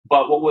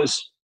 But what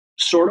was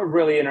sort of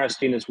really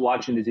interesting is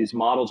watching as these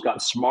models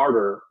got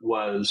smarter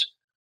was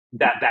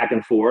that back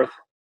and forth.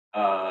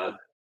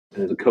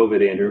 There's a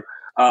COVID, Andrew.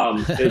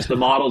 It's the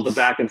models, the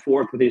back and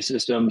forth with these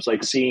systems,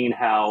 like seeing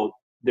how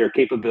their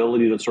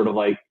capability to sort of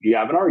like, you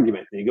have an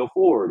argument and you go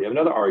forward, you have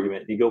another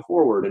argument and you go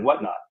forward and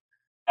whatnot.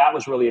 That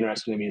was really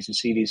interesting to me, is to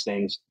see these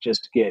things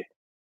just it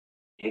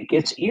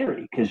gets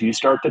eerie, because you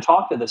start to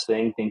talk to this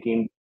thing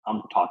thinking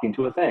I'm talking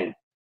to a thing.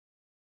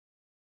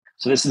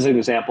 So this is an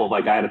example of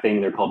like, I had a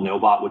thing there called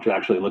Nobot, which would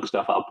actually look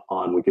stuff up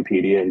on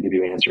Wikipedia and give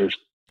you answers.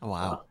 Oh,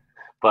 wow.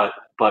 But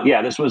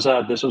yeah, this was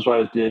what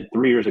I did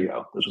 3 years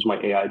ago. This was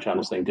my AI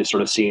channels thing, just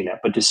sort of seeing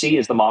that. But to see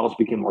as the models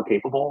became more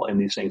capable and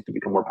these things to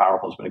become more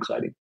powerful has been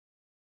exciting.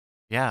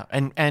 Yeah,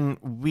 and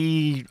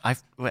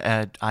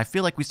I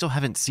feel like we still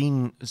haven't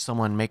seen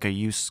someone make a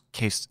use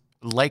case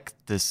like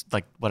this,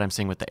 like what I'm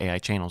seeing with the AI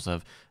channels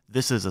of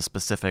this is a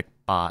specific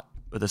bot,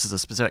 or this is a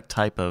specific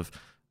type of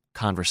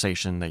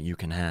conversation that you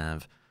can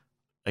have,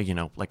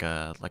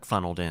 like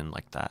funneled in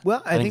like that.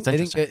 Well, I think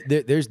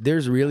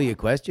there's really a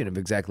question of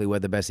exactly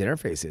what the best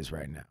interface is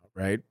right now,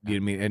 right?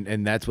 You know what I mean?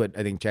 And that's what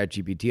I think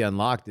ChatGPT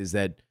unlocked, is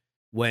that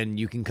when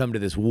you can come to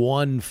this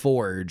one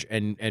forge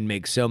and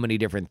make so many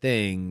different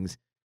things.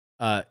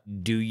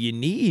 Do you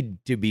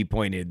need to be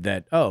pointed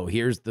that, oh,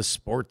 here's the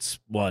sports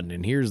one,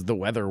 and here's the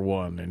weather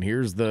one, and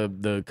here's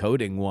the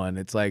coding one?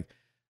 It's like,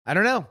 I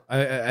don't know.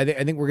 I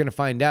think we're going to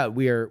find out.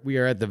 We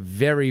are at the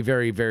very,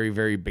 very, very,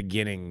 very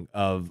beginning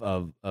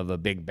of a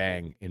big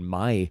bang, in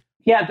my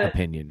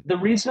opinion. The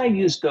reason I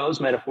use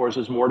those metaphors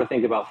is more to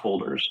think about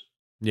folders.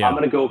 Yeah. I'm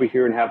going to go over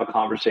here and have a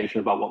conversation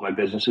about what my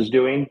business is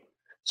doing.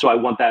 So I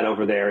want that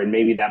over there, and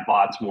maybe that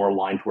bot's more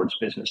aligned towards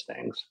business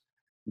things.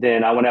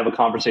 Then I want to have a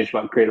conversation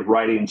about creative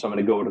writing. So I'm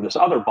going to go to this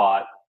other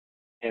bot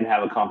and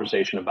have a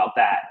conversation about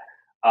that.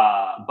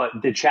 But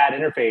the chat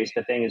interface,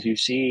 the thing is,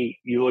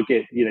 you look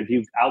at, if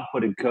you've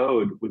outputted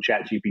code with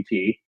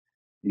ChatGPT,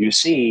 you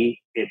see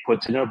it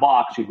puts it in a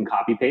box you can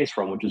copy paste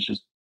from, which is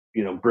just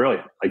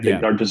brilliant.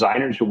 Like our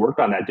designers who worked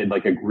on that did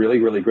like a really,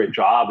 really great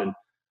job, and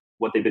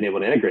what they've been able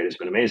to integrate has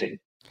been amazing.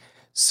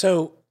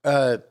 So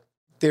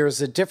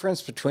there's a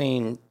difference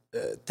between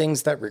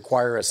things that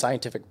require a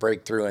scientific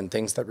breakthrough and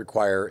things that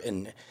require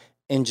an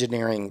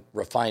engineering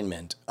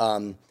refinement.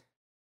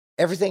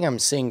 Everything I'm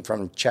seeing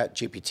from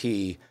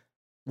ChatGPT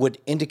would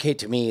indicate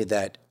to me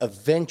that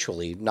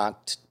eventually,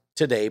 not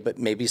today, but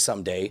maybe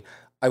someday,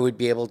 I would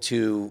be able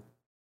to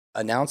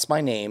announce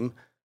my name,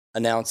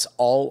 announce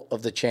all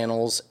of the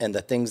channels and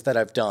the things that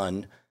I've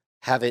done,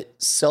 have it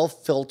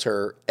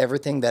self-filter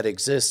everything that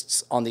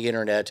exists on the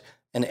internet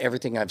and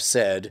everything I've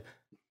said,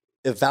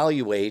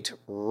 evaluate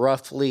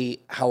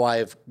roughly how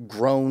I've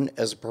grown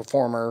as a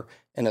performer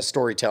and a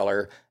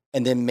storyteller,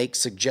 and then make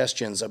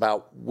suggestions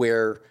about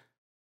where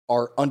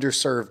are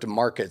underserved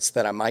markets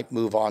that I might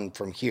move on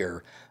from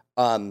here.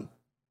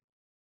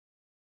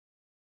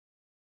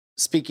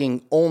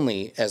 Speaking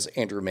only as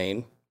Andrew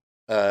Mayne,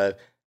 does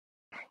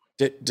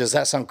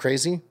that sound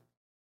crazy?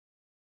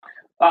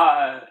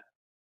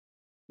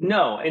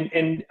 No,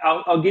 and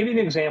I'll give you an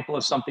example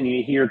of something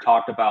you hear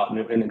talked about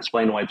and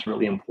explain why it's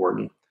really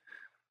important.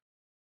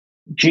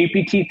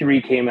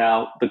 GPT-3 came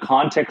out, the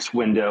context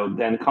window.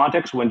 Then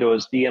context window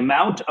is the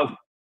amount of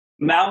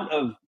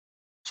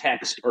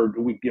text, or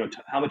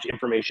how much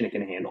information it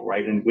can handle,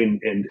 right?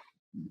 And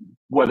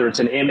whether it's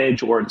an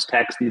image or it's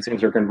text, these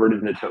things are converted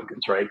into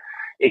tokens, right?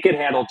 It could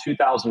handle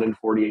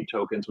 2,048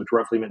 tokens, which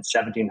roughly meant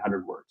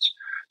 1,700 words.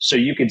 So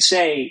you could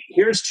say,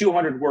 here's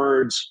 200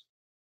 words,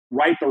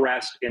 write the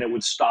rest, and it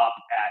would stop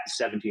at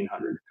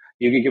 1,700.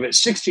 You could give it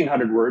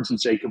 1,600 words and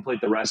say,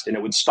 complete the rest, and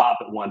it would stop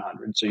at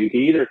 100. So you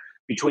can either,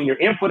 between your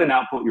input and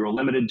output, you're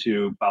limited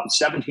to about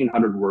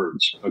 1,700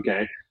 words,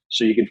 okay?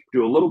 So you could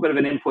do a little bit of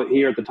an input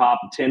here at the top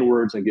of 10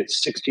 words and get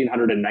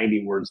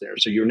 1,690 words there.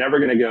 So you're never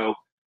going to go,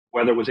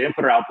 whether it was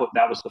input or output,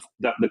 that was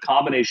the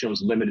combination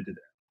was limited to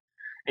there.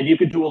 And you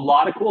could do a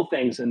lot of cool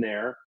things in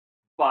there,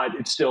 but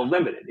it's still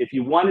limited. If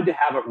you wanted to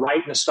have it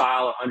write in a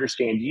style or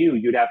understand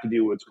you'd have to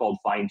do what's called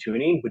fine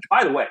tuning, which,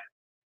 by the way,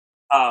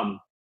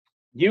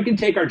 you can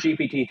take our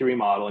GPT-3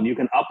 model and you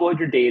can upload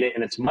your data,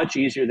 and it's much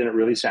easier than it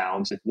really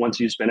sounds once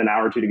you spend an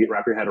hour or two to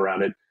wrap your head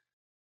around it.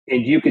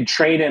 And you could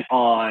train it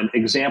on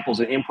examples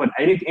and input,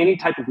 any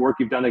type of work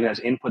you've done that has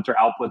inputs or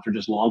outputs or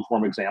just long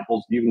form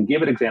examples. You can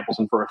give it examples,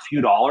 and for a few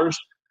dollars,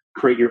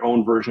 create your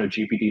own version of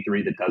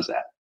GPT-3 that does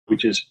that,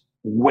 which is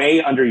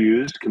way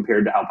underused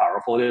compared to how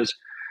powerful it is.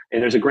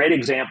 And there's a great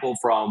example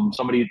from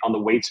somebody on the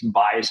Weights and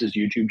Biases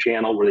YouTube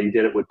channel where they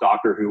did it with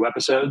Doctor Who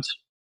episodes,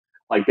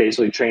 like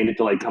basically trained it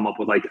to like come up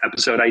with like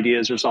episode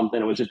ideas or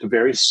something. It was just a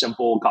very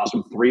simple, cost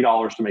them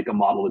 $3 to make a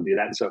model to do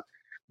that. So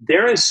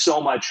there is so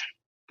much.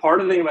 Part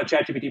of the thing about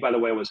ChatGPT, by the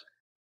way, was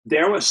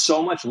there was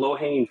so much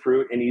low-hanging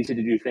fruit and easy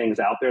to do things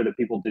out there that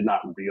people did not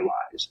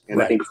realize. And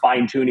right. I think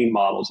fine-tuning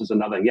models is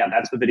another. Yeah,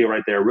 that's the video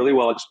right there. Really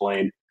well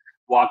explained.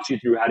 Walks you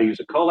through how to use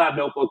a Colab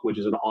notebook, which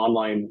is an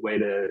online way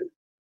to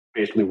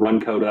basically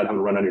run code without having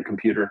to run on your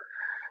computer.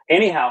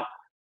 Anyhow,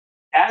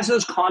 as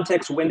those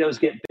context windows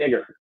get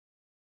bigger,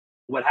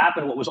 what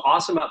was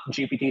awesome about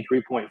GPT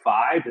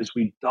 3.5 is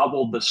we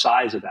doubled the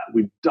size of that.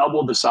 We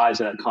doubled the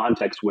size of that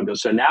context window.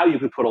 So now you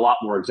could put a lot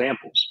more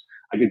examples.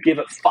 I could give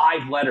it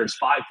 5 letters,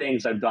 5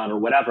 things I've done or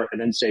whatever, and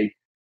then say,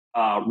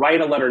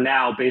 write a letter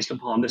now based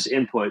upon this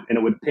input, and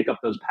it would pick up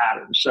those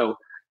patterns. So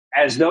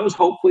as those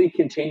hopefully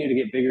continue to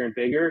get bigger and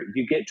bigger,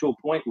 you get to a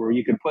point where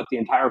you can put the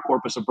entire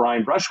corpus of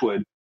Brian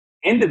Brushwood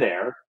into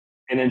there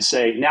and then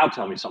say, now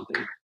tell me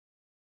something.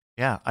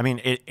 Yeah, I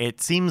mean, it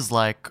seems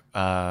like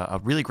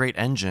a really great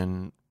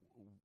engine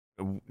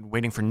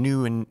waiting for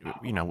new, and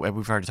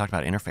we've already talked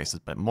about interfaces,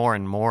 but more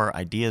and more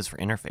ideas for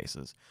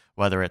interfaces,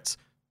 whether it's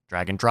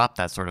drag and drop,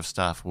 that sort of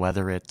stuff,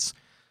 whether it's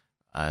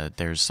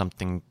there's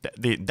something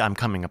I'm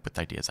coming up with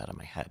ideas out of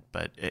my head,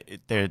 but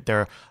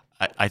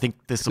I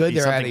think this will be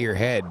they're something out of your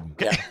head.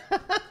 Yeah.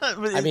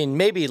 I mean,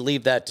 maybe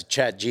leave that to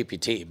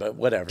ChatGPT, but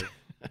whatever.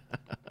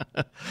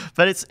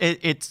 But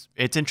it's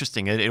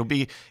interesting. It'll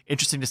be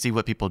interesting to see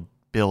what people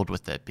build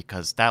with it,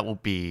 because that'll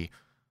be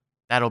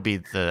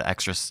the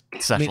extra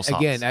special sauce.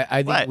 Again,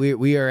 I think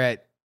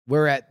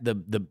we're at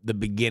the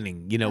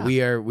beginning.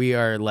 We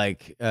are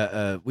like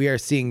we are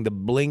seeing the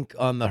blink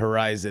on the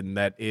horizon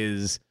that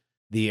is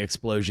the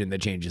explosion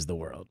that changes the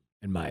world,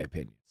 in my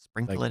opinion.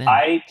 Sprinkle it in.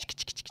 I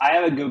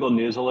have a Google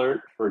News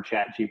alert for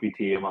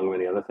ChatGPT among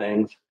many other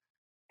things,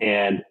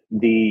 and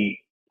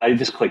I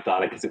just clicked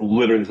on it because it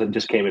literally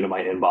just came into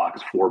my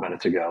inbox 4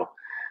 minutes ago.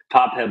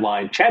 Top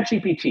headline: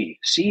 ChatGPT,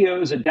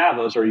 CEOs at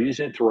Davos are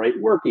using it to write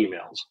work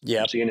emails.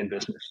 Yeah, CNN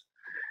Business,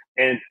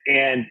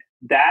 and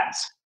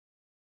that's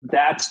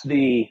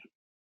the.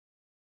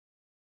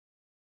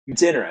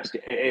 It's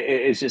interesting.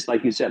 It's just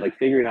like you said, like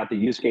figuring out the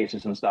use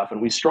cases and stuff.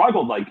 And we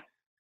struggled. Like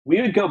we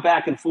would go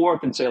back and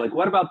forth and say, like,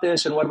 what about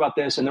this and what about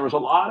this? And there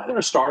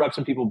were startups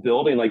and people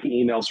building like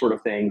email sort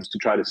of things to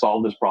try to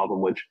solve this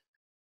problem, which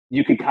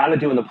you could kind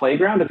of do in the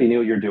playground if you knew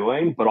what you're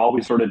doing. But all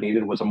we sort of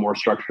needed was a more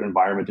structured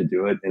environment to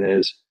do it. And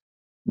it's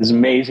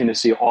amazing to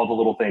see all the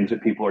little things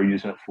that people are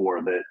using it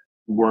for that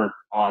weren't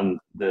on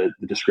the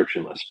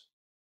description list.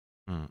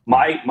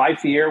 My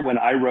fear when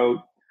I wrote,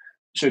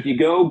 so if you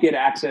go to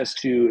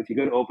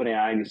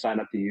OpenAI and you sign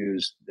up to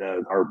use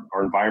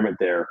our environment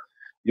there,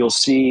 you'll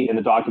see in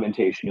the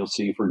documentation, you'll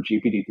see for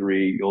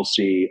GPT-3, you'll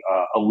see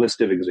a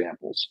list of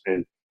examples.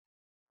 And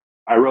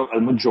I wrote a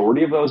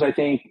majority of those, I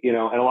think, and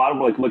a lot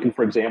of like looking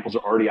for examples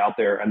are already out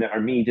there. And then are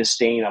me just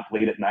staying up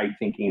late at night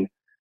thinking,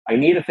 I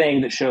need a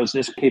thing that shows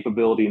this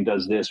capability and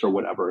does this or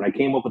whatever. And I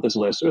came up with this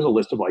list. There's a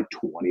list of like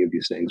 20 of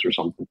these things or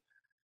something.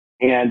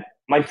 And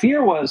my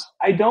fear was,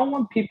 I don't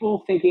want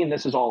people thinking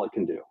this is all it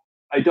can do.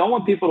 I don't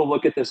want people to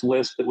look at this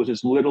list that was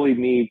just literally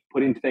me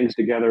putting things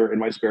together in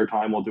my spare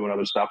time while doing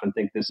other stuff and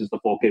think this is the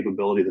full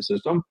capability of the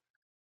system.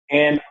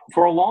 And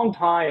for a long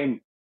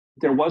time,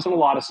 there wasn't a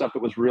lot of stuff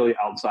that was really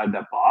outside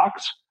that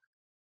box.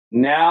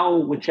 Now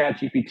with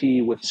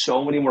ChatGPT, with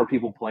so many more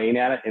people playing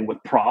at it and with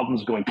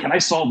problems going, can I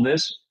solve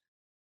this?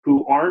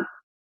 Who aren't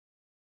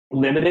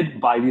limited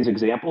by these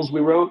examples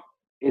we wrote,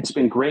 it's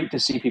been great to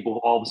see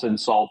people all of a sudden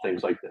solve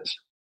things like this.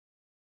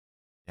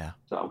 Yeah.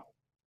 So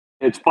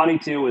it's funny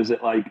too, is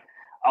that like,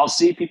 I'll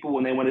see people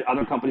when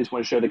other companies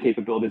want to show the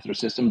capabilities of their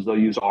systems, they'll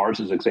use ours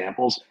as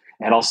examples,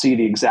 and I'll see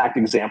the exact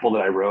example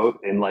that I wrote,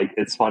 and like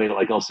it's funny,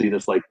 like I'll see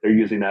this, like they're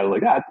using that,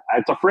 like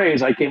it's a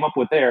phrase I came up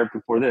with there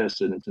before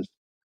this, and it's just,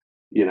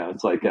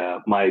 it's like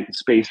my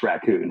space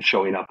raccoon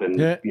showing up in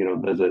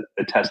there's a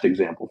test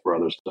example for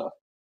other stuff.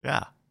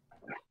 Yeah.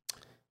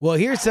 Well,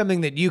 here's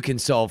something that you can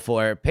solve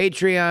for.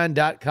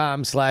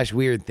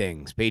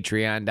 Patreon.com/weirdthings.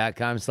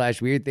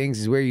 Patreon.com/weirdthings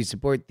is where you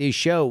support this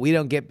show. We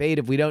don't get paid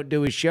if we don't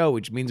do a show,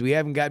 which means we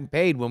haven't gotten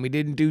paid when we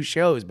didn't do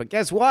shows. But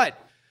guess what?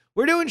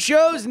 We're doing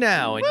shows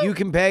now, and you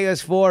can pay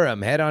us for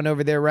them. Head on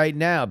over there right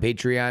now.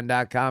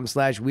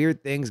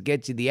 Patreon.com/weirdthings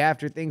gets you the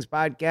After Things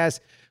podcast,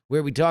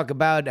 where we talk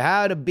about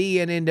how to be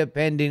an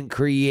independent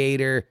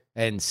creator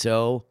and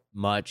so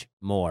much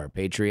more.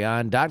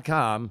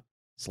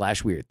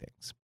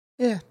 Patreon.com/weirdthings.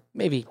 Yeah,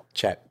 maybe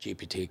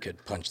ChatGPT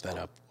could punch that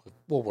up.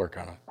 We'll work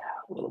on it.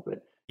 A little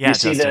bit. Yeah, you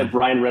see the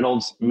Ryan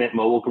Reynolds Mint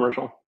Mobile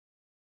commercial?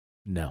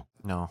 No.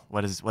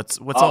 What's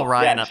all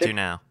Ryan up to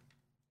now?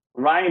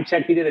 Ryan,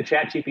 he did a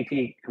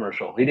ChatGPT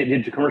commercial. He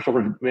did a commercial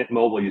for Mint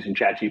Mobile using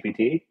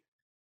ChatGPT.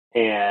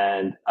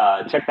 And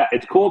check that.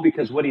 It's cool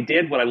because what he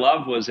did, what I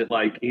loved was it,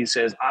 like, he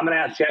says, I'm going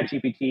to ask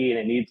ChatGPT,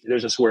 and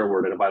there's a swear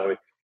word in it, by the way.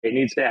 It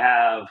needs to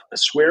have a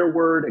swear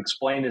word,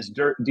 explain this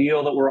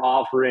deal that we're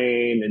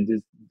offering, and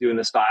just doing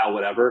the style,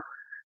 whatever.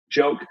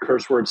 Joke,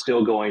 curse word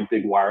still going,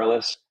 big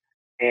wireless.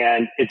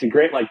 And it's a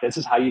great, like, this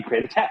is how you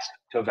create a test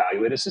to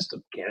evaluate a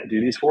system. Can it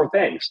do these 4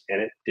 things?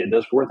 And it did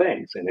those 4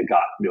 things, and it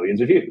got millions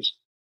of views.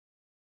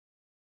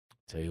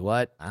 Tell you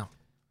what,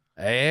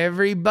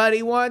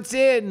 everybody wants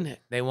in.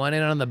 They want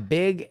in on the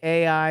big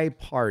AI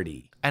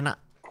party. And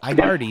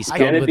party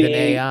spelled with an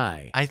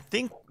AI. I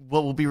think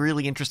what will be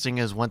really interesting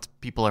is once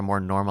people are more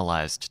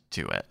normalized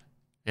to it.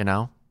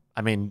 I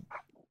mean,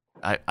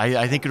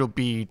 I think it'll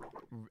be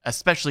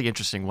especially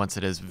interesting once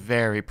it is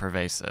very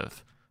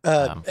pervasive,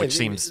 which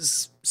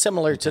seems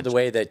similar to the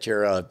way that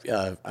your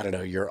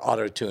your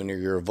auto-tune or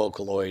your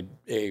Vocaloid,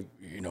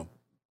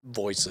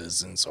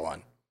 voices and so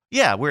on.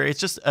 Yeah, where it's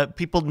just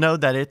people know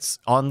that it's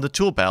on the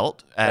tool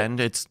belt and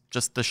it's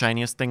just the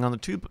shiniest thing on the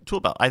tool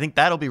belt. I think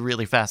that'll be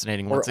really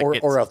fascinating.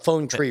 Or a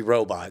phone tree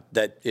robot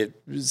that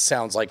it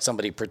sounds like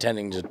somebody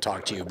pretending to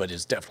talk to you, but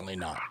is definitely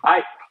not.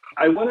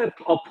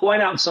 I'll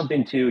point out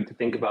something too to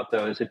think about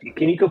those.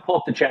 Can you go pull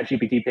up the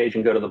ChatGPT page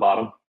and go to the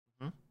bottom?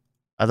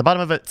 At the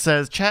bottom of it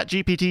says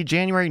ChatGPT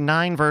January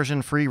 9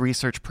 version free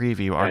research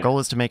preview. Our goal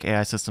is to make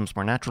AI systems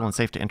more natural and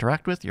safe to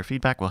interact with. Your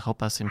feedback will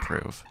help us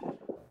improve.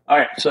 All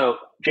right, so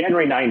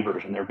January 9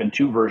 version, there have been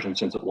 2 versions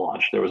since it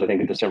launched. There was, I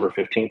think, a December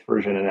 15th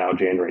version and now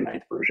January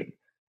 9th version.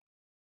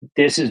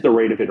 This is the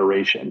rate of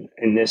iteration.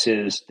 And this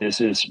is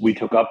we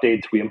took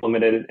updates, we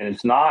implemented it, and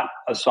it's not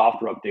a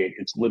software update.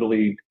 It's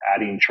literally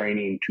adding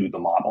training to the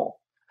model.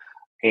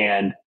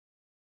 And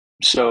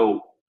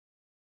so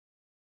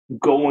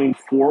going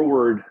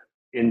forward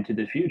into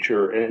the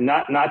future, and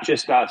not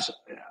just us,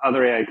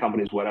 other AI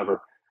companies,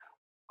 whatever,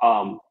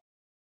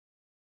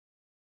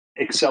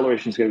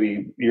 acceleration is going to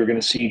be, you're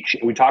going to see,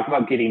 we talk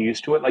about getting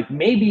used to it. Like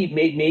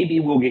maybe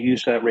we'll get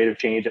used to that rate of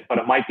change, but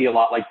it might be a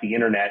lot like the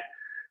internet,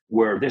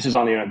 where this is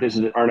on the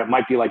internet, or it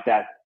might be like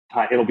that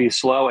time. It'll be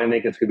slow, and I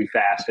think it's going to be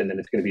fast, and then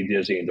it's going to be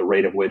dizzying, the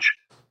rate of which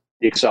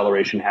the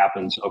acceleration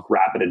happens of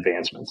rapid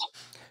advancements.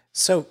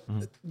 So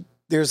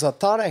there's a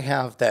thought I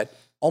have that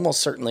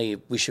almost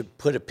certainly we should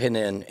put a pin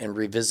in and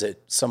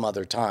revisit some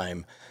other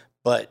time,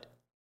 but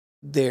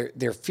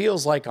there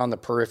feels like on the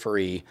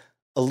periphery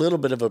a little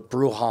bit of a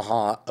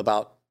brouhaha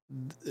about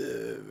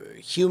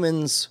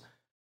humans'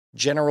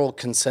 general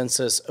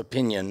consensus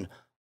opinion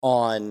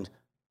on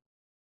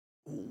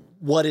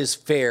what is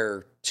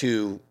fair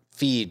to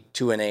feed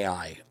to an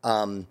AI.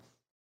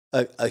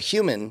 A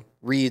human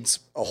reads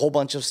a whole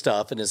bunch of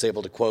stuff and is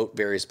able to quote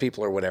various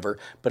people or whatever,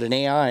 but an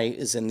AI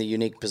is in the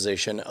unique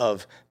position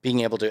of being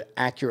able to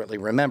accurately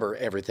remember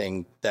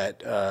everything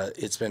that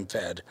it's been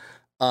fed.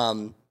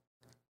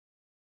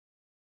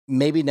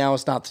 Maybe now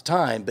is not the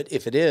time, but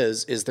if it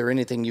is there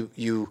anything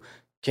you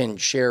can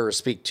share or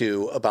speak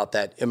to about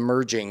that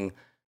emerging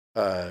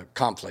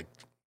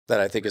conflict that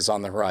I think is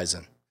on the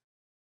horizon.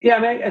 Yeah,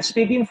 I mean,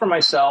 speaking for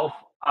myself,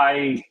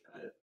 I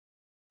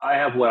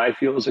have what I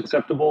feel is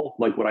acceptable,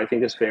 like what I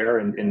think is fair,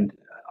 and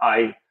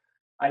I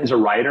as a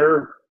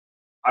writer,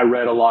 I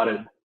read a lot of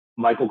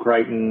Michael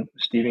Crichton,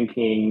 Stephen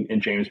King,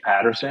 and James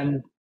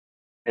Patterson,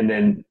 and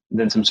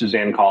then some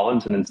Suzanne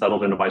Collins, and then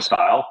settled into my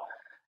style.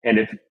 And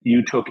if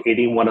you took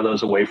any one of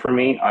those away from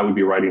me, I would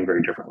be writing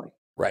very differently.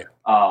 Right.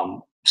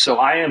 So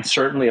I am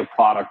certainly a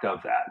product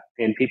of that.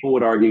 And people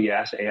would argue,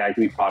 yes, AI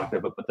can be a product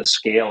of it, but the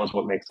scale is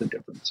what makes the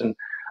difference. And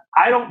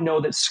I don't know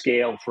that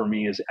scale for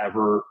me is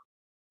ever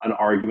an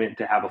argument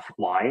to have a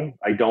line.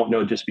 I don't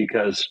know, just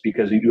because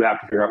you have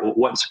to figure out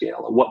what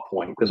scale, at what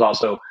point. Because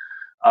also,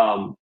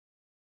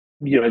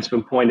 it's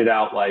been pointed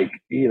out, like,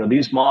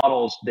 these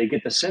models, they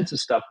get the sense of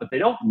stuff, but they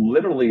don't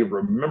literally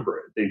remember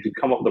it. They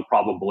come up with a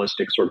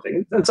probabilistic sort of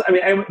thing.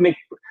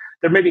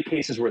 There may be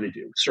cases where they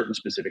do certain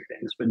specific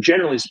things, but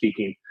generally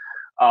speaking,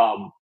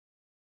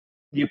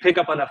 you pick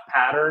up enough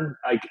pattern.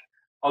 Like,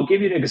 I'll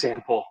give you an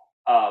example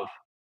of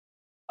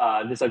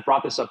this. I've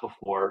brought this up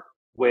before.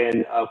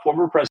 When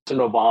former President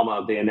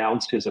Obama, they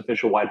announced his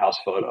official White House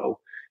photo,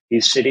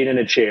 he's sitting in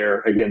a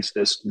chair against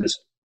this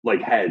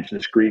like hedge,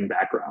 this green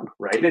background,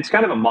 right? And it's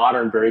kind of a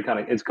modern,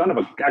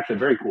 actually a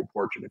very cool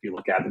portrait if you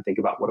look at it and think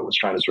about what it was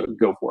trying to sort of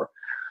go for.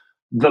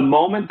 The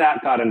moment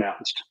that got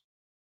announced,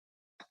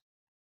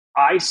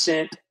 I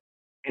sent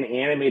an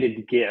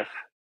animated GIF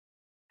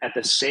at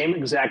the same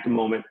exact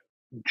moment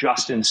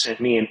Justin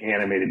sent me an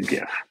animated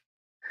GIF.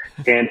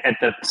 And at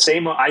the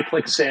same, I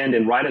click send,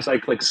 and right as I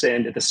click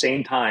send, at the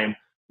same time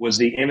was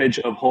the image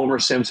of Homer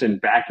Simpson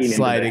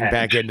sliding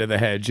back into the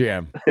hedge.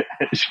 Yeah.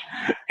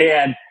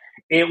 And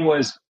it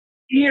was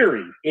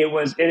eerie. It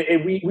was,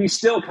 and we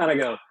still kind of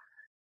go,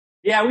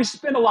 yeah, we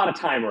spend a lot of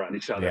time around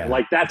each other. Yeah,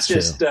 like, that's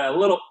just a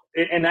little,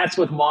 and that's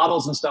with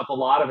models and stuff. A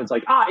lot of it's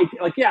like,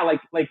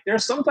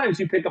 there's sometimes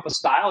you pick up a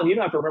style and you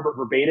don't have to remember it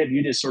verbatim.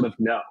 You just sort of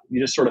know,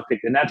 you just sort of pick,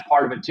 and that's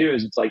part of it too,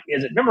 is it's like,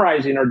 is it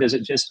memorizing, or does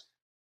it just,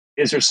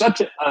 is there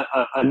such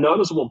a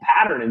noticeable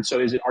pattern? And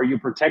so are you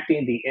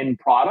protecting the end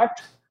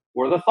product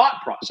or the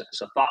thought process?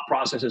 A thought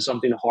process is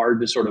something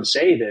hard to sort of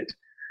say that,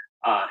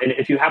 and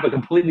if you have a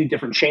completely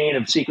different chain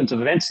of sequence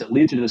of events that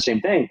leads you to the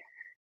same thing,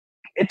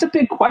 it's a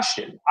big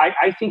question.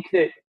 I think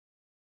that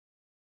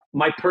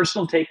my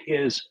personal take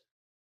is,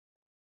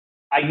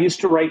 I used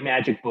to write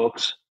magic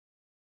books,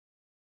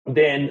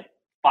 then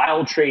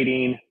file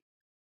trading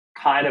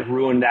kind of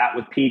ruined that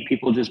with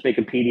people just make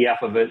a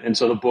PDF of it. And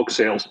so the book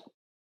sales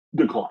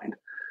declined.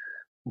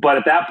 But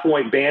at that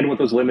point, bandwidth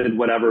was limited,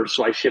 whatever.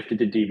 So I shifted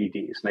to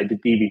DVDs, and I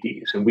did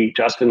DVDs. And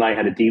Justin and I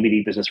had a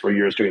DVD business for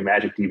years doing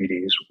magic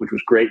DVDs, which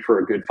was great for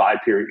a good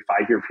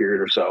 5-year period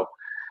or so.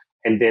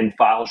 And then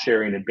file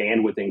sharing and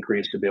bandwidth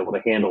increased to be able to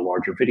handle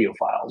larger video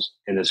files.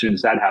 And as soon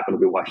as that happened,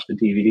 we watched the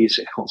DVD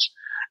sales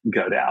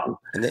go down.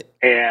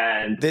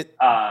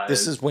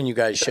 This is when you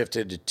guys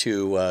shifted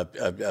to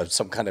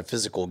some kind of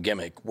physical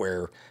gimmick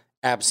where,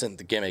 absent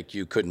the gimmick,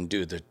 you couldn't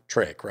do the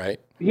trick, right?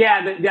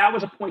 Yeah, that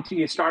was a point too.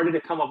 You started to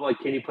come up like,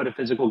 can you put a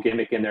physical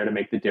gimmick in there to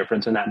make the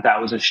difference? And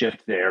that was a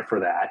shift there for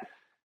that.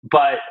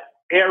 But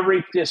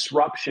every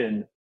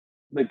disruption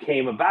that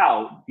came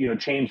about,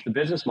 changed the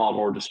business model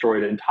or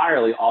destroyed it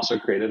entirely, also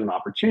created an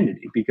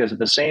opportunity. Because at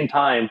the same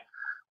time,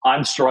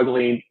 I'm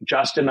struggling.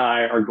 Justin and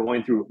I are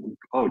going through,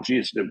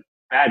 the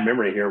bad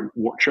memory here,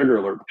 trigger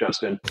alert,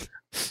 Justin,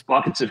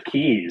 buckets of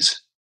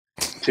keys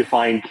to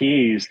find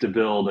keys to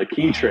build a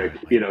key trick,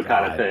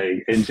 kind of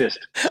thing. And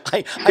just,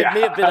 I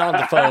may have been on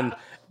the phone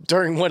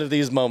during one of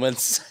these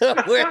moments where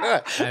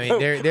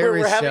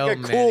we're having a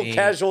cool,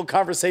 casual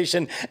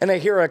conversation, and I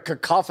hear a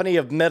cacophony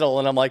of metal,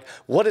 and I'm like,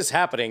 what is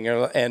happening?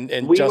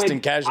 And Justin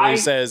casually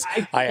says,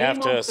 I have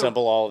to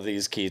assemble all of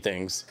these key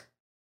things.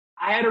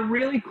 I had a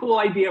really cool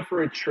idea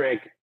for a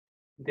trick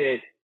that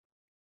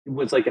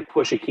was like a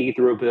push a key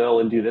through a bill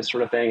and do this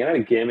sort of thing. And I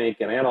had a gimmick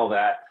and I had all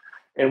that.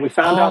 And we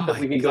found out that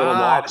we could go to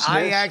Locksmith.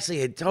 I actually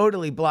had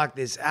totally blocked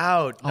this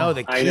out. No,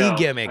 the key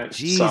gimmick.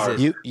 Jesus.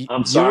 Sorry.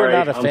 I'm sorry. You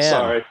were not a fan. I'm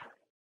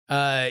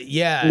sorry.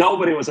 Yeah.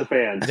 Nobody was a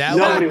fan.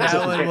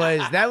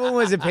 That one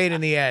was a pain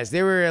in the ass.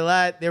 There were a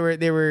lot. There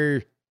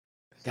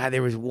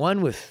was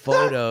one with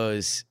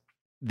photos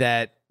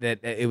that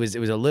it was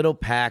a little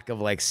pack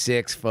of like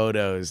 6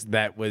 photos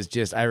that was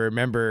just, I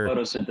remember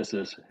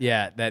photosynthesis.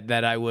 Yeah,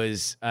 that I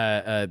was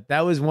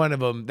that was one of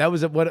them. That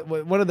was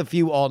one of the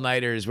few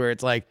all-nighters where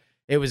it's like,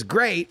 it was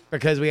great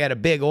because we had a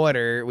big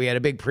order. We had a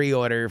big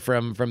pre-order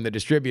from the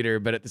distributor,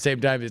 but at the same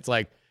time, it's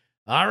like,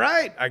 all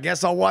right, I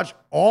guess I'll watch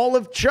all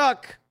of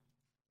Chuck.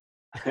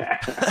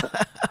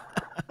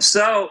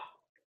 So,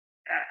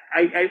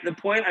 the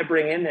point I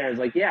bring in there is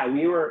like, yeah,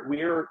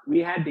 we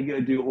had to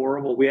go do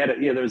horrible. We had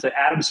there's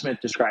Adam Smith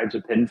describes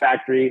a pin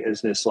factory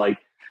as this like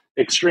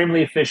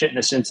extremely efficient in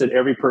the sense that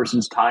every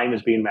person's time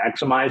is being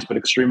maximized, but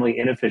extremely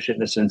inefficient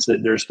in the sense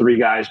that there's 3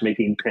 guys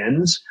making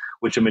pins,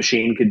 which a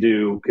machine could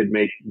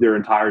make their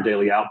entire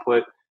daily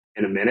output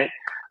in a minute.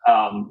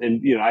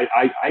 And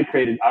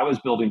I was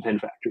building pen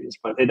factories,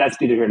 but that's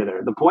neither here nor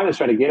there. The point I was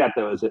trying to get at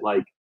though is that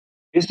like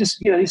it's just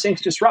these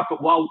things disrupt.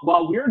 But while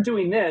we're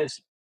doing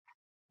this,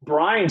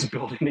 Brian's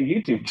building a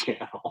YouTube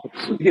channel.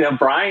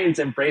 Brian's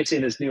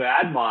embracing this new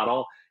ad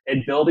model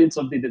and building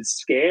something that's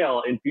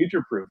scale and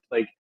future proof.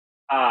 Like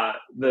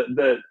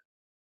the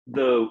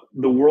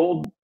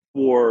world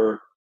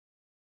for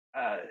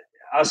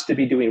us to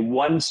be doing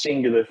one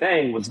singular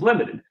thing was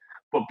limited.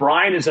 But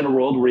Brian is in a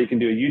world where he can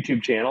do a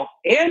YouTube channel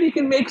and he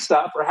can make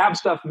stuff or have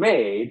stuff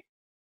made,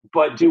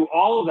 but do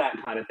all of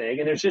that kind of thing.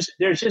 And there's just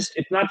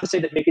it's not to say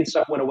that making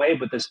stuff went away,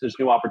 but there's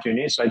new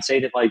opportunities. So I'd say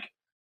that like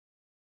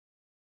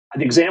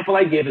the example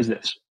I give is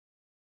this.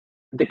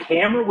 The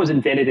camera was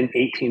invented in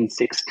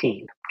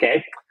 1816.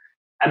 Okay.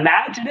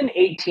 Imagine in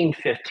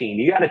 1815,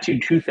 you got to do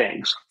two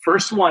things.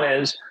 First one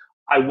is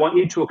I want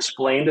you to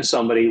explain to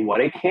somebody what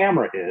a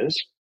camera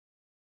is,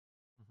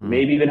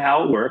 maybe even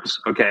how it works,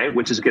 okay,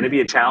 which is going to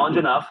be a challenge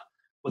enough.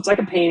 It's like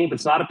a painting, but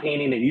it's not a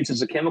painting. It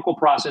uses a chemical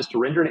process to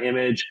render an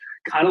image,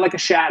 kind of like a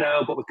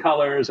shadow, but with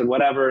colors and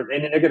whatever.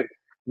 And they're going to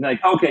be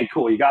like, okay,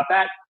 cool, you got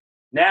that?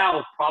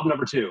 Now, problem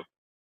number 2,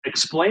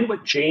 explain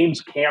what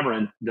James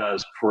Cameron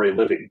does for a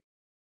living.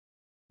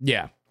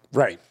 Yeah.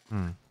 Right.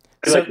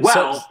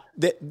 So,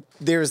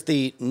 there's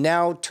the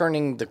now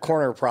turning the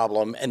corner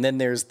problem, and then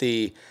there's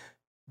the,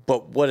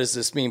 but what does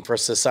this mean for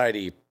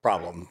society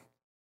problem?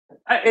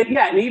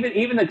 And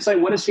even it's like,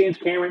 what is James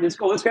Cameron? This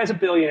guy's a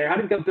billionaire. How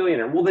did he become a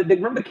billionaire? Well,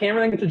 remember the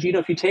camera thing, Gino?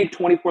 If you take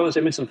 24 of those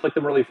images and flick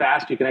them really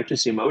fast, you can actually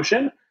see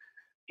motion,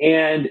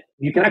 and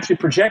you can actually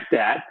project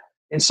that.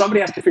 And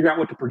somebody has to figure out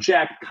what to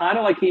project, kind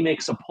of like he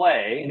makes a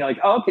play. And you're like,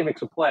 oh, okay,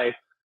 makes a play.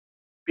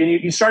 And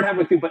you start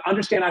having people, but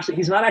understand actually,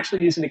 he's not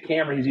actually using a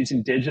camera. He's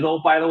using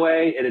digital, by the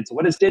way. And it's,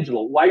 what is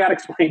digital? Well, I got to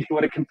explain to you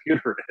what a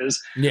computer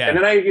is. Yeah. And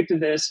then I get to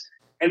this.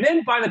 And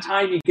then by the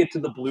time you get to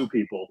the blue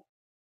people,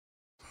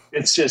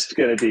 it's just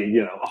going to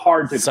be,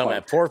 hard to. Some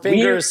have 4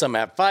 fingers, some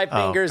have 5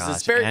 fingers. Gosh.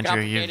 It's very Andrew,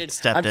 complicated.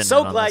 I'm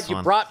so glad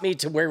you brought me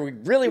to where we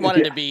really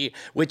wanted to be,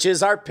 which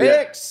is our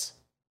picks.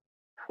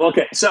 Well,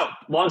 okay, so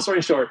long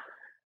story short,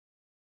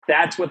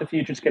 that's what the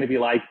future is going to be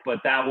like. But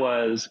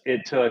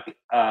it took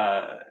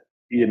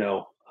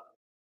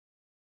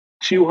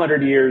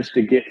 200 years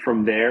to get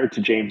from there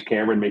to James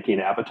Cameron making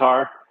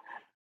Avatar.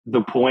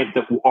 The point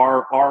that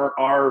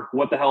our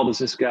what the hell does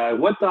this guy?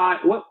 What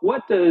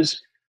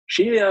does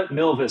Sheila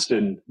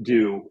Milveston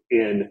do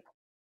in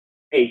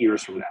 8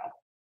 years from now?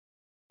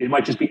 It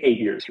might just be 8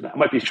 years from now. It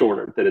might be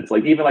shorter. That it's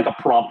like even like a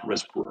prompt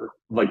whisperer.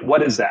 Like,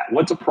 what is that?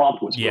 What's a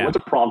prompt whisperer? Yeah. What's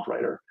a prompt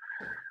writer?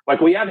 Like,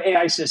 we have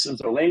AI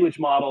systems or language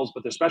models,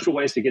 but there's special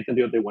ways to get them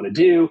to do what they want to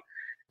do.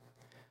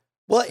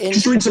 Well,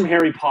 just read some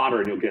Harry Potter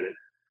and you'll get it.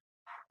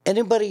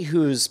 Anybody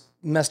who's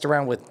messed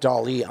around with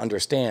DALL-E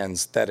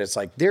understands that it's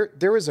like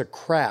there is a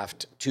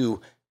craft to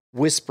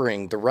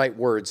whispering the right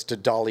words to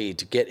DALL-E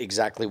to get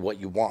exactly what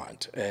you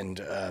want. And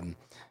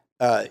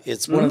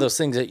it's one of those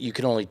things that you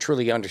can only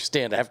truly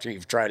understand after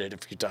you've tried it a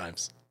few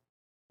times.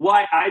 Well,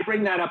 I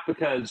bring that up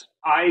because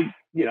I'm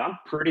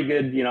pretty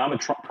good. I'm a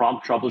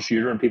prompt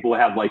troubleshooter, and people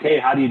have like, hey,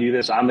 how do you do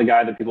this? I'm the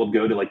guy that people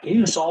go to like, can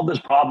you solve this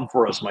problem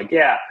for us? I'm like,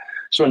 yeah.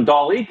 So when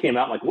DALL-E came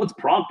out, I'm like, what's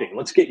prompting?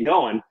 Let's get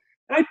going.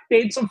 And I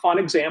made some fun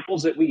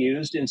examples that we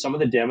used in some of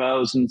the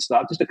demos and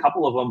stuff, just a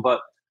couple of them.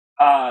 But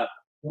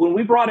when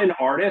we brought in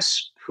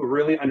artists who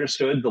really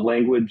understood the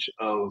language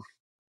of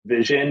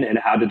vision and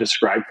how to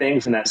describe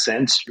things in that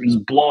sense, it was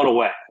blown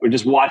away. We're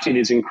just watching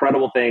these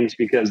incredible things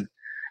because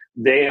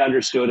they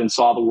understood and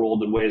saw the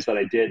world in ways that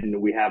I did.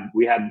 And we had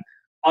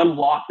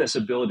unlocked this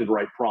ability to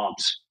write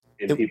prompts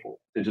in people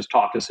to just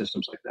talk to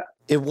systems like that.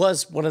 It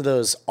was one of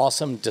those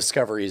awesome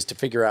discoveries to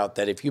figure out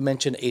that if you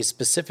mention a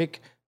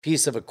specific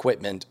piece of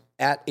equipment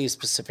at a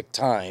specific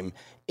time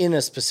in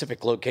a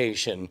specific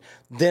location,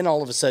 then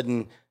all of a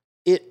sudden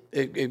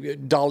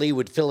DALL-E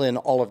would fill in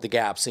all of the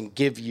gaps and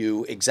give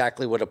you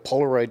exactly what a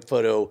Polaroid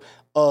photo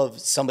of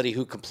somebody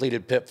who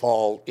completed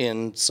Pitfall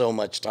in so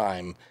much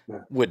time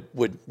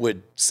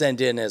would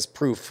send in as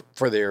proof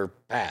for their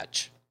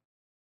patch.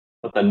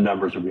 But the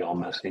numbers would be all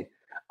messy.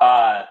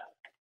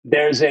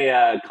 There's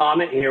a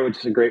comment here, which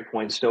is a great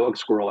point. Stoic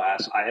Squirrel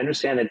asks, I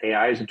understand that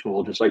AI is a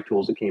tool, just like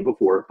tools that came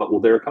before, but will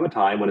there come a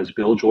time when, as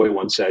Bill Joy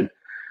once said,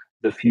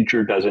 the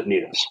future doesn't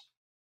need us?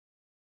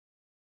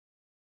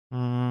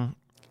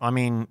 I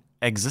mean,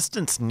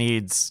 existence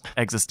needs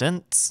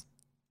existence.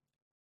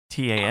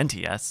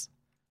 TANTS.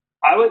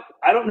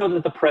 I don't know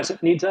that the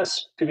present needs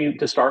us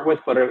to start with,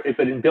 but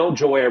in Bill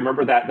Joy, I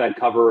remember that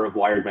cover of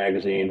Wired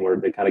magazine where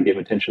they kind of gave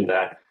attention to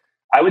that.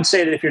 I would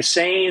say that if you're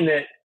saying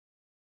that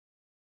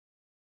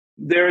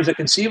there is a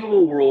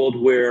conceivable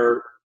world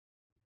where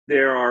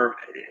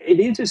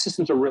these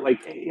systems are really,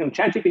 like,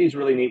 ChatGPT is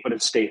really neat, but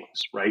it's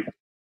stateless, right?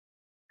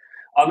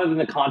 Other than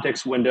the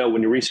context window,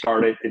 when you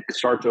restart it, it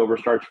starts over,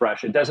 starts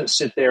fresh. It doesn't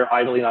sit there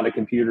idling on a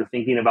computer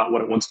thinking about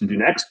what it wants to do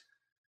next.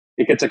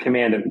 It gets a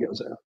command and it goes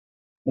there.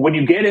 When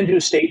you get into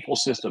stateful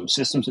systems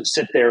that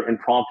sit there and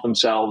prompt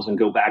themselves and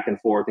go back and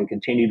forth and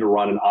continue to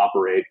run and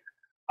operate,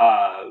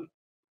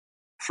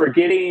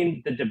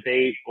 forgetting the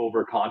debate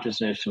over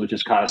consciousness, which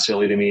is kind of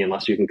silly to me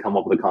unless you can come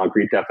up with a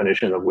concrete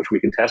definition of which we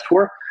can test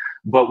for.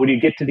 But when you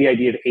get to the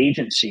idea of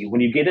agency,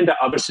 when you get into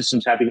other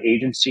systems having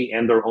agency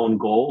and their own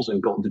goals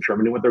and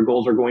determining what their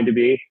goals are going to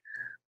be,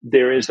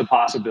 there is the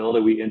possibility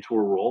we enter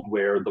a world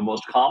where the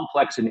most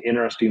complex and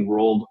interesting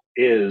world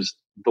is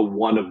the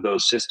one of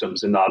those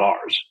systems and not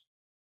ours.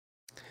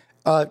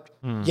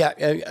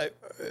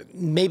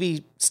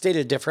 Maybe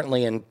stated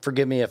differently, and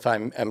forgive me if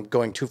I'm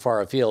going too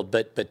far afield,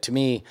 but to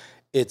me,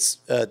 it's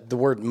the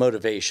word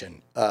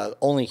motivation.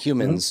 Only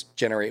humans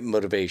generate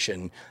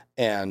motivation,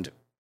 and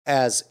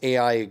as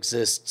AI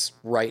exists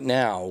right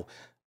now,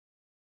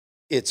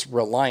 it's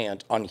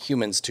reliant on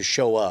humans to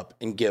show up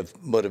and give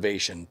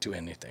motivation to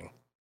anything.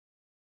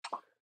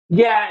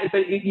 Yeah,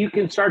 but you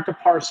can start to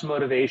parse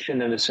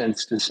motivation in a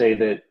sense to say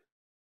that,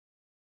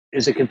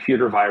 is a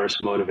computer virus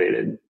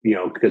motivated?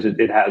 Because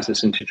it has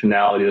this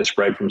intentionality to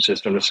spread from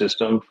system to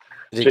system.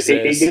 It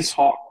exists. It gets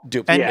hard.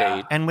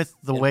 Duplicate. And with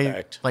the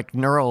way like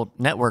neural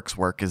networks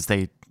work is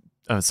they,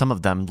 some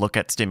of them look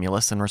at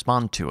stimulus and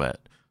respond to it.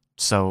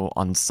 So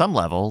on some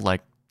level,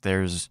 like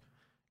is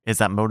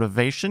that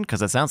motivation?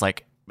 Because it sounds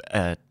like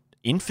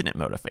infinite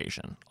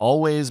motivation,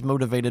 always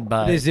motivated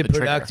by. Is it the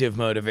productive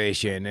trigger.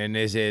 motivation, and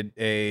is it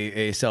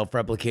a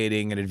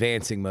self-replicating and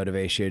advancing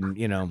motivation?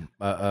 We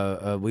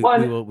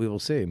will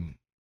see.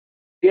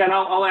 Yeah, and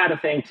I'll add a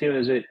thing too.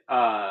 Is it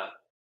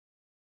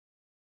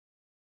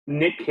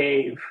Nick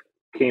Cave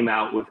came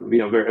out with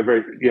very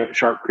very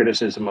sharp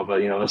criticism of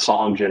a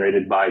song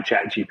generated by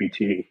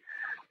ChatGPT,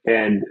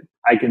 and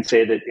I can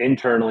say that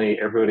internally,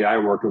 everybody I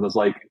worked with was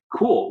like,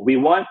 "Cool, we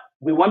want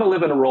to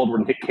live in a world where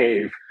Nick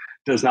Cave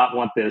does not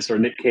want this, or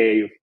Nick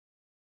Cave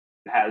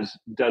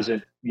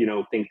doesn't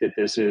think that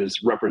this is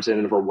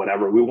representative or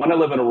whatever. We want to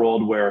live in a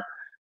world where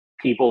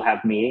people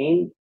have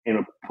meaning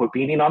and put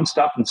meaning on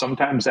stuff, and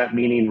sometimes that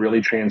meaning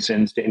really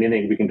transcends to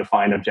anything we can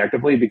define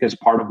objectively, because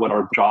part of what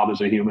our job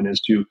as a human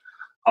is to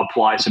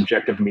apply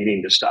subjective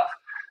meaning to stuff.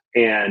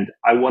 And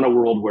I want a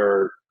world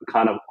where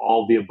kind of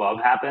all the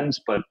above happens,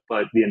 but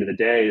at the end of the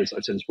day, as I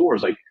said before,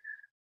 is like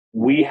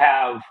we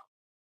have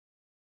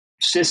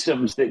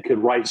systems that could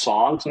write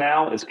songs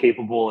now as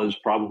capable as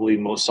probably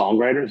most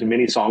songwriters and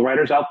many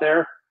songwriters out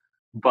there.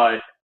 But,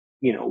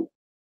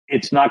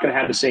 it's not going to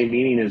have the same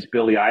meaning as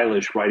Billie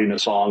Eilish writing a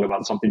song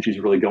about something she's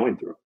really going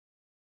through.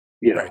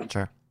 Right,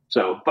 sure.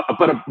 So,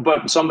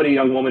 but somebody, a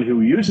young woman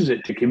who uses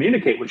it to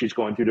communicate what she's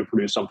going through to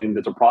produce something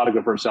that's a product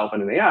of herself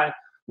and an AI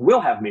will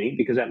have meaning,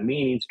 because that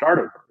meaning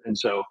started her. And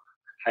so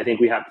I think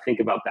we have to think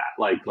about that.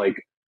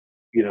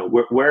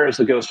 Where is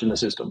the ghost in the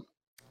system?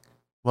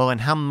 Well,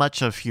 and how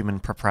much of human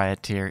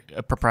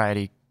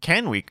propriety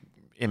can we,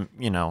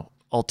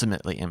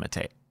 ultimately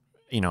imitate,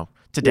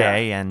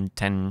 today and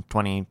 10,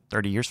 20,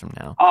 30 years from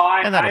now?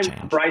 And that'll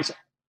change. Bryce,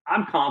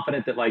 I'm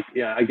confident that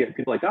I get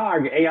people like,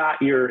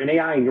 you're an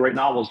AI and you write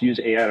novels, use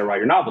AI to write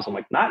your novels. I'm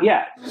like, not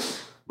yet.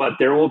 But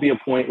there will be a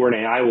point where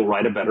an AI will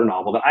write a better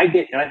novel that I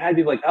get. And I've had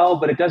people like,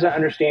 but it doesn't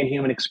understand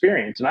human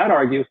experience. And I'd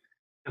argue,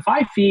 if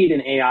I feed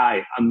an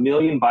AI 1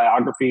 million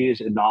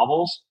biographies and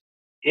novels,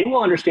 it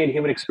will understand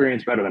human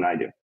experience better than I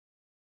do.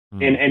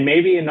 And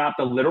maybe in not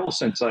the literal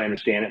sense that I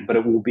understand it, but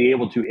it will be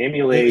able to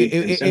emulate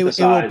and synthesize.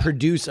 It will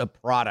produce a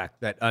product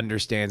that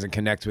understands and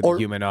connects with the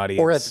human audience.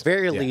 Or at the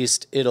very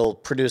least, it'll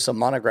produce a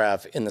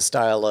monograph in the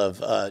style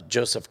of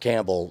Joseph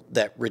Campbell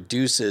that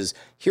reduces,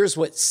 here's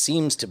what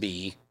seems to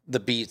be the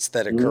beats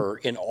that occur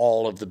in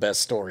all of the best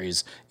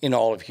stories in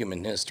all of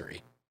human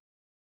history.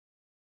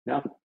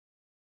 Yeah.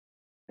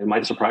 It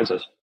might surprise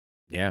us.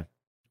 Yeah.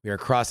 We are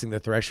crossing the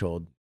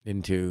threshold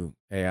into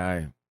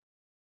AI.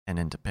 And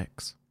into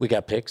picks. We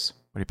got picks.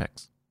 What are your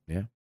picks?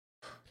 Yeah.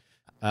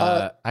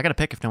 I got a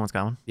pick if no one's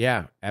got one.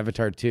 Yeah.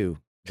 Avatar 2,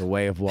 The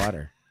Way of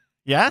Water.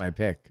 Yeah? My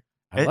pick.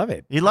 I love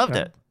it. You loved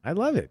it. I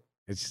love it.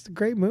 It's just a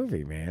great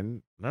movie,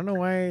 man. I don't know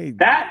why.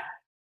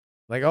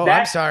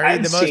 I'm sorry.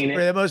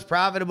 The most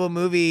profitable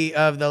movie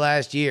of the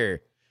last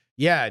year.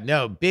 Yeah,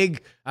 no,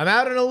 big. I'm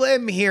out on a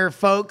limb here,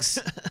 folks.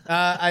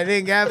 I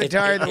think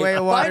Avatar: The Way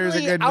of Water is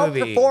a good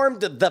movie.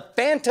 Outperformed The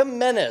Phantom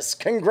Menace.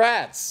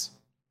 Congrats.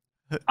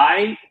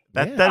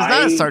 That is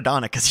not as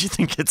sardonic as you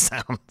think it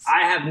sounds.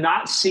 I have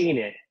not seen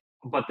it,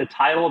 but the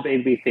title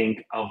made me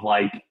think of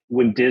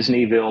when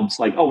Disney builds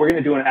we're going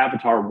to do an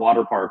Avatar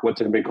water park.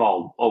 What's it going to be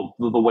called? Oh,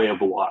 The Way of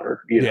the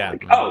Water.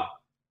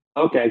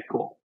 Okay,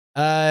 cool.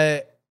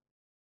 Yeah,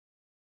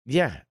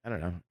 I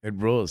don't know. It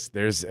rules.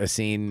 There's a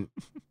scene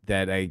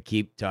that I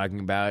keep talking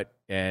about,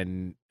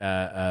 and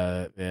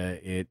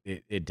it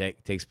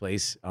takes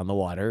place on the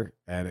water,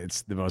 and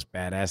it's the most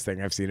badass thing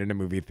I've seen in a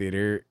movie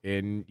theater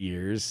in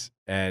years.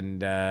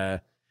 And I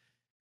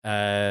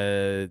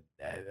don't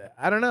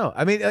know.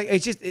 I mean,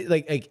 it's just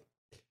it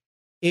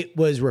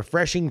was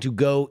refreshing to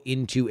go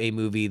into a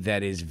movie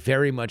that is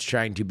very much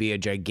trying to be a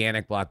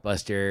gigantic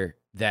blockbuster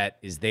that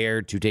is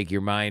there to take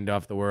your mind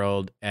off the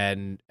world,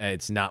 and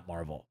it's not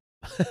Marvel.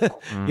 I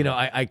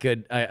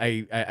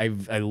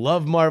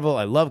love Marvel.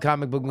 I love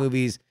comic book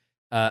movies.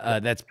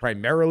 That's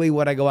primarily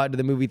what I go out to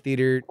the movie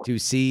theater to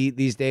see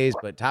these days.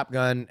 But Top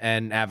Gun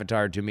and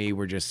Avatar to me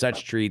were just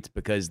such treats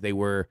because they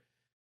were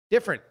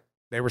different.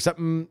 They were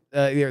something.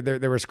 They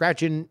were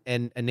scratching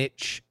an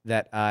itch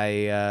that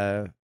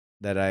I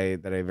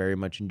very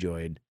much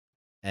enjoyed.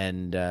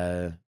 And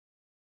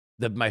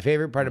my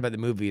favorite part about the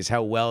movie is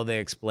how well they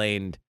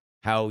explained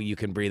how you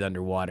can breathe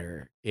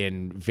underwater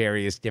in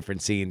various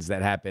different scenes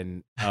that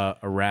happen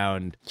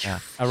around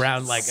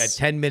like a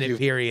 10-minute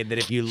period. That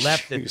if you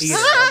left the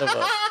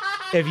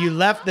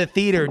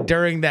theater,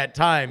 during that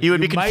time, you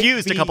would be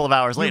confused a couple of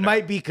hours later. You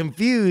might be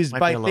confused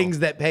by things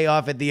that pay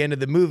off at the end of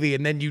the movie,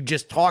 and then you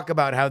just talk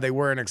about how they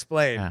weren't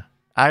explained. Yeah.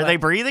 Are they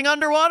breathing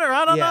underwater?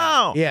 I don't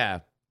know. Yeah.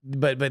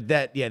 But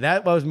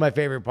that was my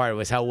favorite part,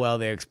 was how well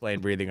they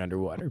explained breathing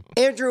underwater.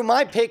 Andrew,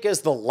 my pick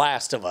is The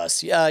Last of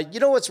Us.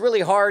 You know what's really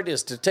hard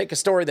is to take a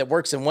story that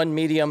works in one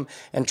medium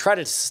and try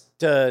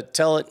to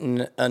tell it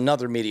in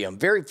another medium.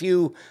 Very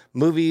few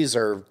movies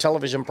or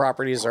television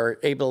properties are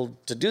able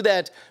to do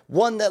that.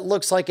 One that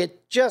looks like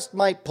it just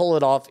might pull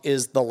it off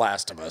is The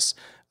Last of Us.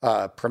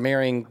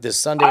 Premiering this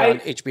Sunday on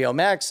HBO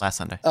Max. Last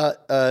Sunday.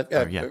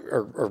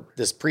 Or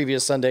this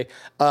previous Sunday.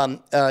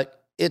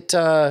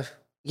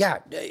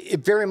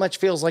 It very much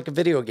feels like a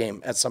video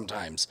game at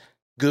sometimes.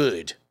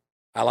 Good.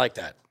 I like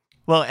that.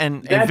 Well,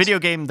 and a video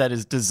game that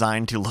is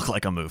designed to look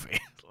like a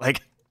movie.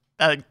 Like,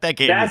 that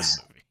game is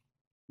a movie.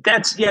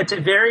 It's a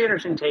very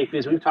interesting take,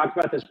 because we've talked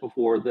about this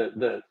before.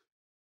 The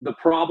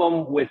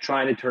problem with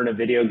trying to turn a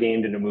video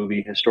game into a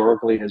movie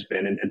historically has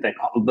been, and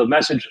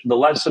the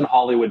lesson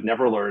Hollywood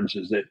never learns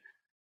is that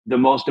the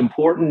most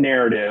important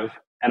narrative,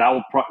 and I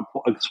will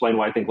explain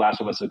why I think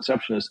Last of Us is an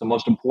exception, is the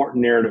most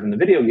important narrative in the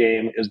video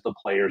game is the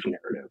player's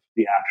narrative,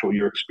 the actual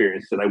your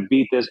experience. Did I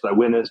beat this? Did I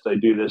win this? Did I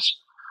do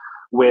this?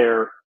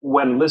 Where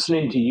when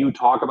listening to you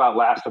talk about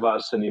Last of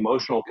Us and the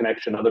emotional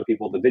connection other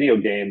people to the video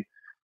game,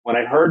 when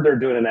I heard they're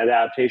doing an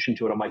adaptation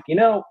to it, I'm like,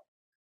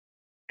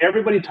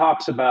 everybody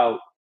talks about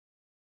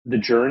the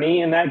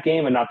journey in that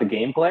game and not the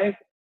gameplay,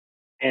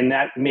 and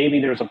that maybe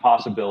there's a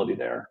possibility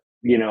there.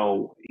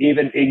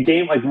 Even a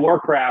game like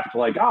Warcraft,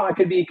 like,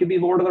 it could be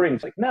Lord of the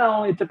Rings. Like,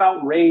 no, it's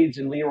about raids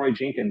and Leroy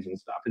Jenkins and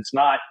stuff. It's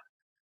not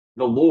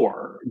the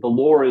lore. The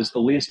lore is the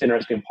least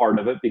interesting part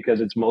of it because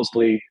it's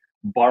mostly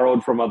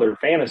borrowed from other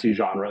fantasy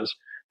genres.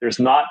 There's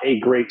not a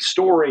great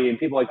story, and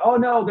people are like, oh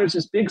no, there's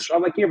this big.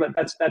 I'm like, yeah, but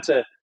that's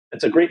a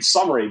great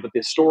summary. But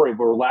the story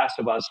where Last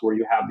of Us, where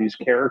you have these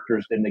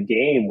characters in the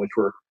game which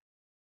were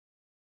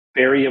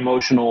very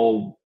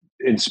emotional,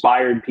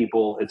 inspired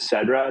people,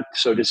 etc.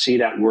 So to see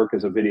that work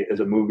as a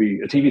movie,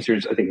 a TV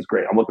series, I think is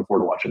great. I'm looking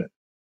forward to watching it.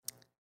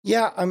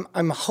 Yeah,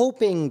 I'm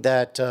hoping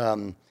that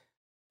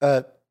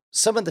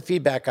some of the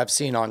feedback I've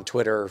seen on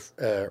Twitter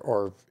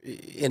or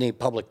any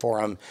public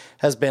forum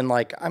has been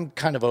like, I'm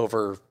kind of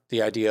over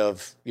the idea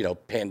of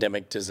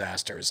pandemic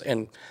disasters,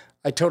 and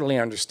I totally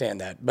understand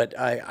that. But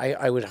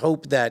I would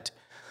hope that,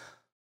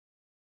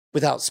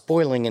 without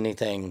spoiling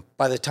anything,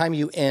 by the time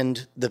you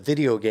end the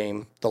video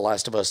game, The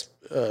Last of Us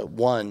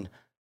 1,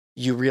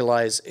 you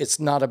realize it's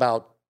not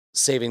about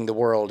saving the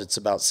world, it's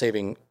about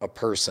saving a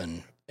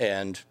person.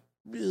 And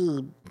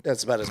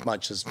that's about as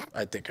much as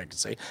I think I can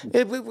say.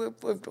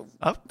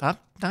 I'm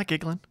not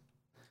giggling.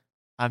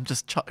 I'm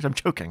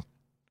choking.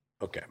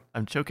 Okay.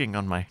 I'm choking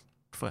on my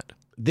foot.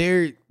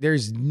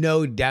 There's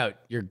no doubt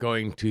you're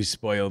going to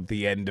spoil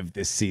the end of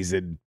this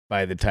season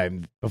by the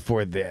time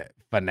before the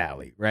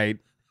finale, right?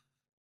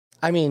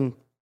 I mean,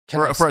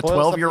 for a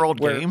 12-year-old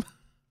game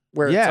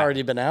where it's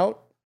already been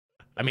out.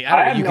 I mean,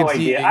 I have no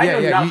idea.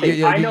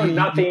 I know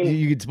nothing.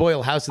 You could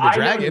spoil House of the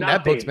Dragon.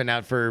 That book's been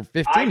out for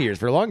 15 years,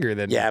 for longer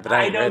than. Yeah, but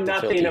I know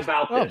nothing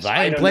about this.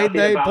 I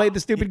played the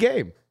stupid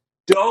game.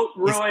 Don't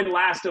ruin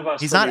Last of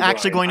Us. He's not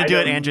actually going to do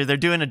it, Andrew. They're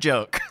doing a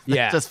joke.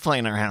 Yeah, just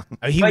playing around.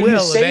 He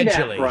will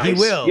eventually. He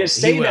will. You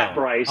say that,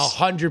 Bryce.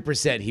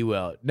 100% he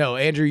will. No,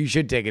 Andrew, you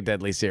should take it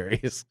deadly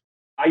serious.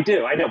 I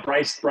do. I know.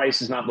 Bryce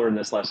has not learned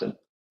this lesson.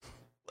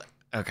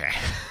 Okay.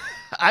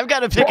 I've got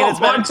to pick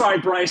it. I'm sorry,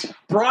 Bryce.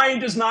 Brian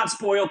does not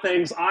spoil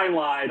things. I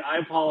lied. I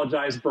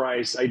apologize,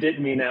 Bryce. I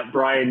didn't mean that.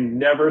 Brian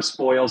never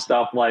spoils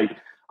stuff like,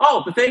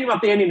 the thing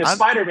about the ending of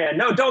Spider-Man.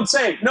 No, don't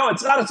say. No,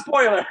 it's not a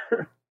spoiler.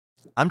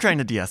 I'm trying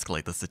to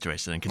de-escalate the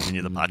situation and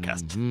continue the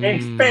podcast.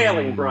 And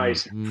failing,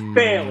 Bryce.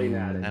 Failing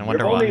at it.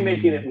 You're only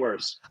making it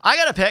worse. I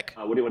got to pick.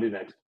 What do you want to do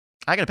next?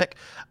 I got to pick.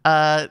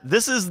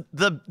 This is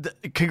the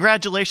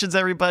congratulations,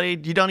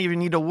 everybody. You don't even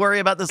need to worry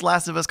about this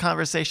Last of Us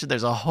conversation.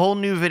 There's a whole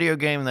new video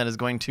game that is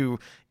going to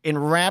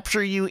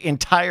enrapture you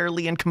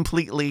entirely and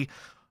completely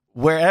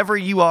wherever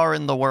you are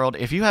in the world.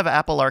 If you have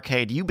Apple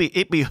Arcade,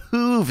 it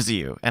behooves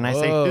you, and I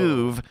say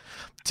hoove,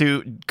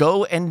 to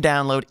go and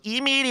download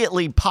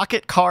immediately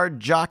Pocket Card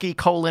Jockey: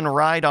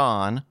 Ride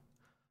On.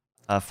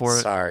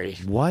 Sorry.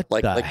 What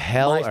the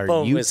hell are you talking about? My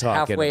phone was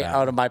halfway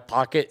out of my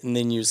pocket, and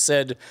then you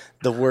said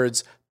the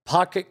words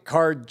Pocket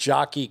Card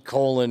Jockey: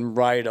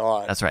 Ride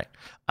On. That's right.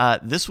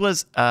 This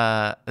was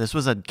a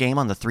game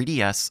on the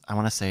 3DS. I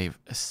want to say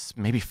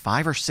maybe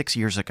 5 or 6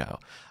 years ago.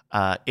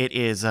 It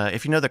is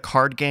if you know the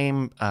card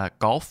game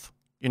Golf.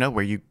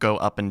 where you go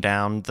up and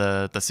down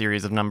the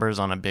series of numbers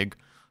on a big,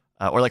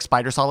 or like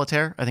Spider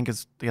Solitaire, I think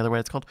is the other way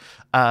it's called.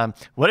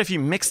 What if you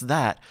mix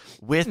that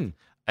with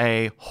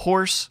a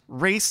horse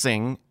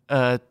racing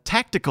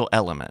tactical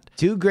element?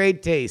 Two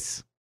great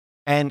tastes.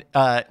 And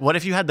what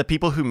if you had the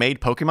people who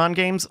made Pokemon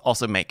games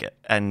also make it?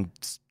 And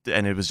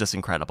it was just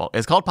incredible.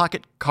 It's called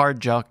Pocket Card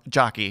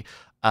Jockey.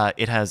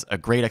 It has a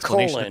great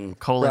explanation.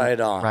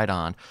 Right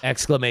on.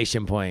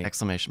 Exclamation point.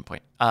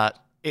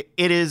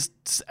 It is.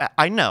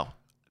 I know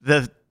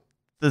the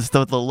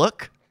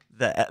look,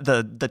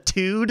 the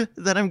tude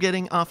that I'm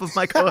getting off of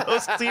my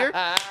co-hosts here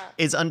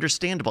is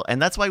understandable,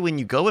 and that's why when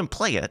you go and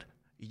play it,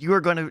 you're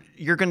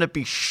gonna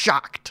be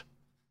shocked.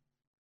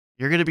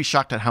 You're gonna be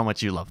shocked at how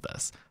much you love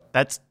this.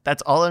 That's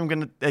all I'm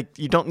gonna.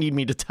 You don't need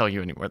me to tell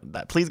you any more than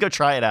that. Please go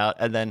try it out,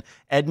 and then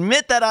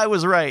admit that I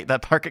was right.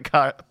 That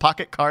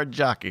Pocket Card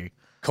Jockey.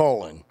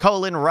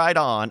 Right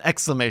on!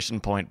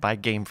 Exclamation point by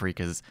Game Freak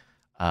is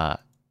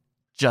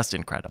just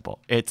incredible.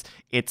 It's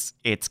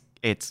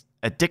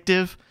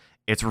addictive.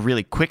 It's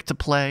really quick to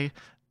play.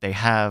 They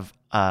have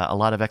a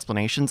lot of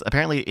explanations.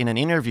 Apparently, in an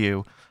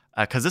interview,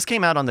 because this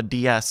came out on the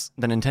DS,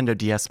 the Nintendo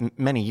DS,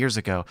 many years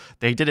ago,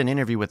 they did an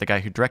interview with the guy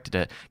who directed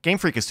it. Game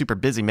Freak is super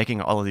busy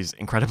making all of these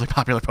incredibly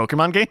popular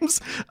Pokemon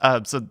games,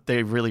 so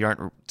they really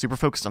aren't super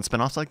focused on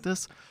spinoffs like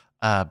this.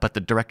 But the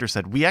director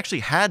said, we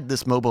actually had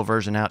this mobile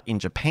version out in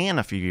Japan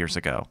a few years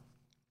ago,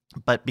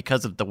 but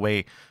because of the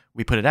way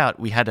we put it out,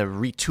 we had to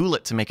retool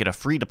it to make it a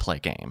free-to-play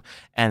game,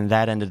 and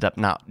that ended up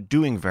not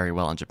doing very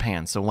well in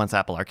Japan. So once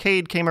Apple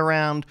Arcade came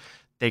around,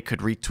 they could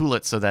retool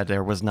it so that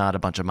there was not a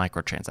bunch of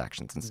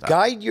microtransactions and stuff.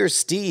 Guide your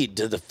steed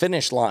to the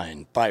finish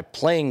line by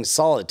playing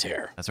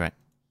solitaire. That's right.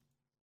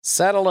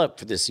 Saddle up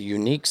for this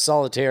unique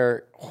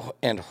solitaire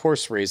and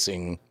horse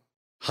racing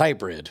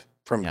hybrid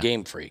from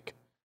Game Freak.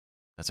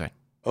 That's right.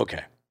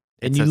 Okay.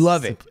 And you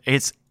love it.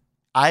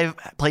 I've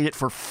played it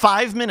for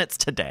 5 minutes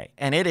today,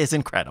 and it is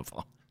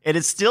incredible. It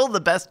is still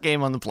the best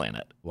game on the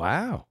planet.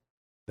 Wow.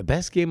 The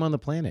best game on the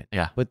planet.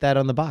 Yeah. Put that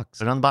on the box.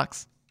 Put it on the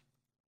box.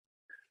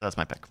 That's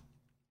my pick.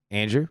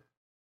 Andrew?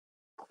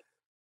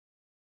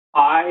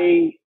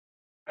 I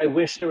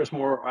wish there was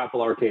more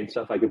Apple Arcade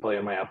stuff I could play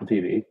on my Apple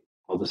TV.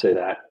 I'll just say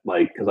that,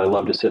 because I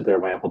love to sit there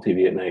on my Apple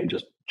TV at night and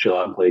just chill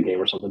out and play a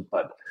game or something,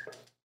 but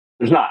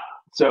there's not.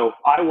 So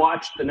I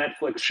watched the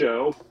Netflix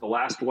show, the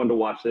last one to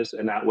watch this,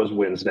 and that was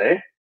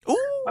Wednesday.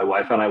 Ooh. My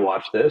wife and I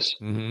watched this,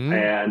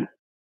 and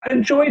I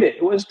enjoyed it.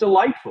 It was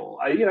delightful.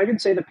 I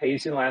could say the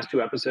pacing in the last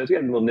 2 episodes,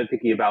 getting a little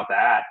nitpicky about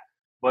that,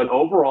 but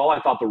overall,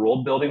 I thought the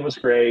world building was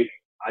great.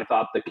 I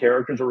thought the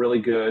characters were really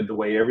good. The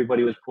way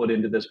everybody was put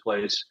into this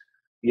place,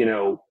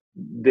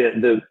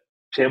 the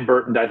Tim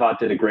Burton, I thought,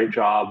 did a great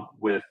job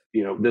with,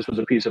 this was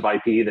a piece of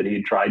IP that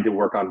he tried to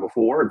work on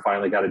before and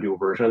finally got to do a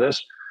version of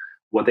this.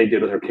 What they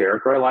did with her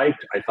character, I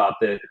liked. I thought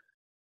that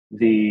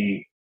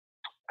the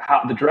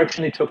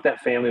direction they took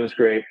that family was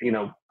great.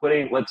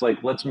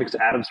 Let's mix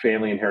Adam's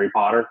family and Harry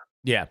Potter.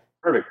 Yeah,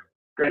 perfect,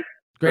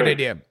 great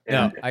idea.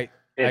 And, no,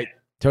 I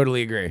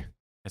totally agree.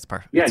 It's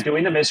perfect. Yeah,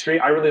 doing the mystery,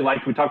 I really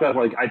liked. We talked about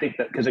I think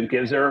that because it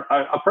gives her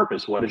a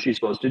purpose. What is she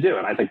supposed to do?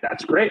 And I think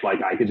that's great.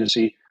 I could just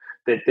see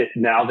that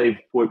now they've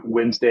put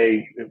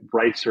Wednesday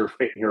writes her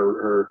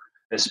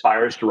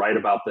aspires to write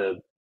about the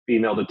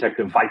female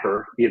detective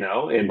Viper,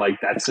 and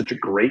that's such a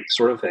great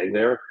sort of thing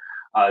there.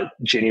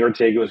 Jenny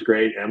Ortega was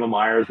great. Emma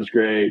Myers was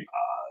great.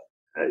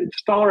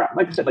 Just all around.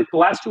 Like I said, the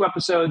last 2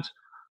 episodes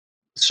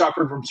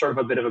suffered from sort of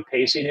a bit of a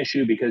pacing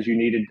issue because you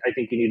needed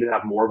to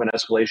have more of an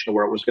escalation of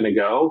where it was going to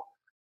go.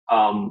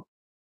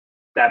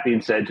 That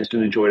being said, just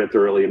enjoyed it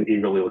thoroughly and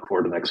eagerly look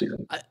forward to next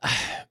season.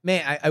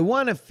 I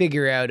want to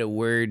figure out a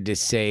word to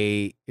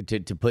say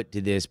to put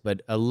to this,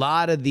 but a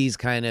lot of these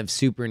kind of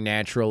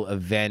supernatural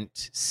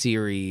event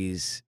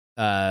series,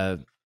 I'll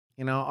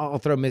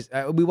throw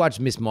we watched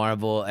Miss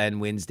Marvel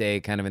and Wednesday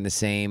kind of in the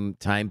same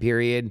time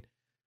period,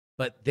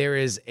 but there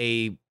is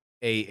a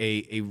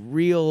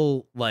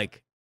real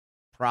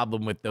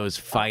problem with those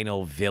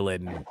final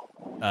villain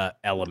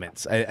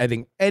elements. I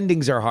think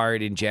endings are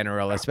hard in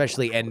general,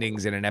 especially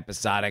endings in an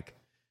episodic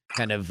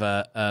kind of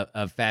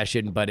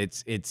fashion. But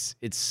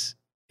it's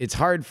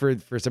hard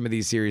for some of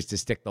these series to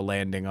stick the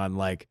landing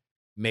on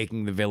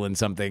making the villain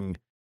something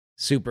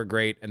super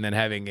great and then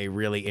having a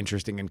really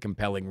interesting and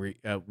compelling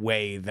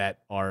way that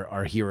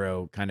our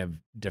hero kind of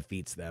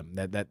defeats them.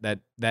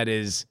 That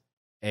is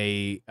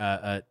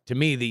to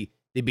me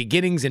the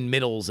beginnings and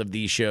middles of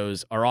these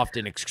shows are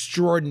often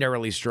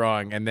extraordinarily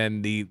strong, and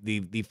then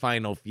the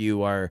final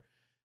few are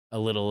a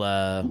little.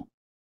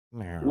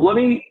 Let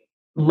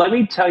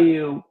me tell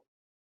you,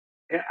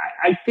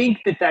 I think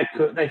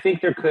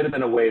there could have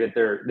been a way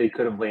that they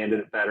could have landed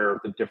it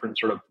better, the different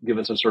sort of give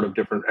us a sort of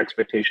different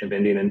expectation of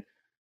ending, and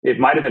it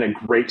might have been a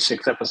great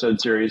 6-episode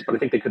series, but I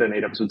think they could have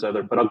 8 episodes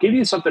other. But I'll give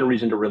you a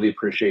reason to really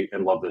appreciate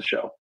and love this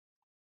show.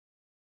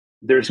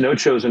 There's no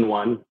chosen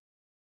one.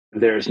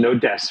 There's no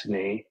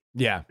destiny.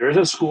 Yeah. There's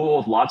a school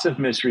with lots of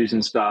mysteries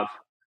and stuff,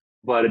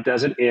 but it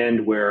doesn't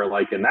end where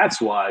and that's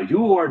why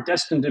you are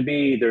destined to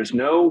be. There's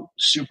no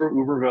super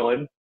uber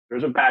villain.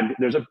 There's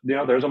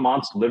a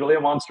monster, literally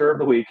a monster of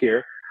the week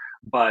here,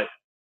 but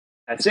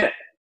that's it.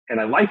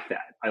 And I like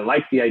that. I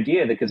like the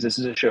idea because this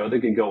is a show that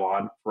could go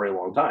on for a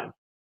long time.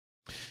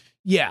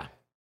 Yeah.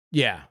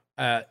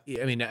 I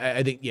mean,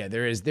 I think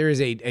there is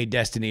a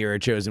destiny or a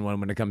chosen one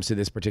when it comes to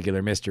this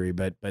particular mystery,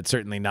 but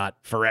certainly not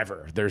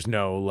forever. There's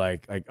no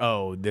like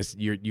oh, this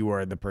you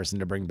are the person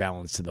to bring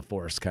balance to the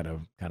force kind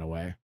of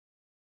way.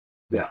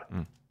 Yeah.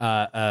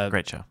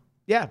 Great show.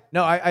 Yeah.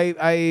 No,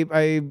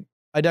 I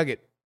dug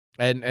it,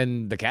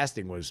 and the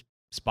casting was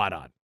spot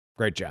on.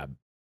 Great job,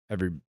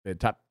 every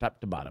top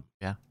to bottom.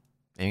 Yeah.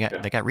 They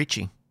got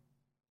Ricci.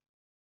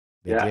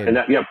 They did.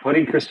 And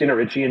putting Christina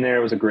Ricci in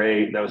there was just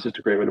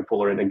a great way to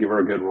pull her in and give her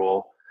a good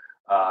role.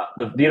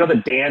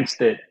 The dance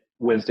that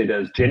Wednesday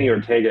does, Jenny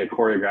Ortega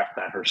choreographed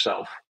that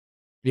herself.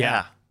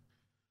 Yeah.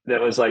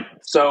 That was like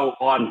so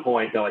on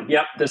point. They're like,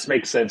 yep, this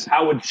makes sense.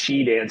 How would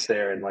she dance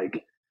there? And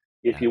like,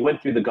 if you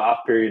went through the goth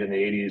period in the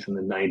 80s and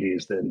the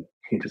 90s, then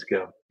you just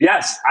go,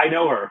 yes, I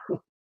know her.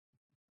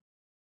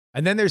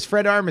 And then there's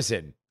Fred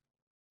Armisen.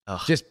 Ugh.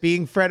 Just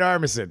being Fred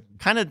Armisen.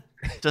 Kind of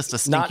just a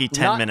stinky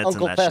 10 minutes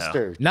Uncle in that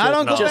Fester. show. Not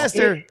Uncle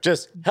Fester.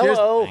 Just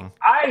hello.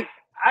 I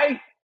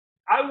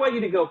want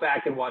you to go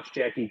back and watch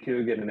Jackie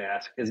Coogan and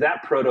ask, is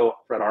that proto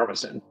Fred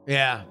Armisen?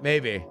 Yeah,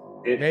 maybe.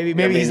 It- Maybe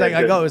I mean, he's like,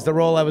 they're oh, it's the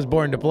role I was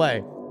born to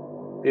play.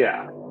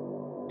 Yeah.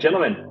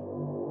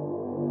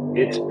 Gentlemen,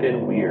 it's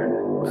been weird.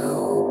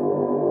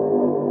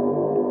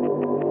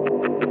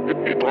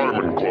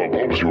 Diamond Club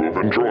hopes you have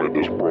enjoyed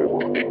this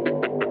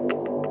program.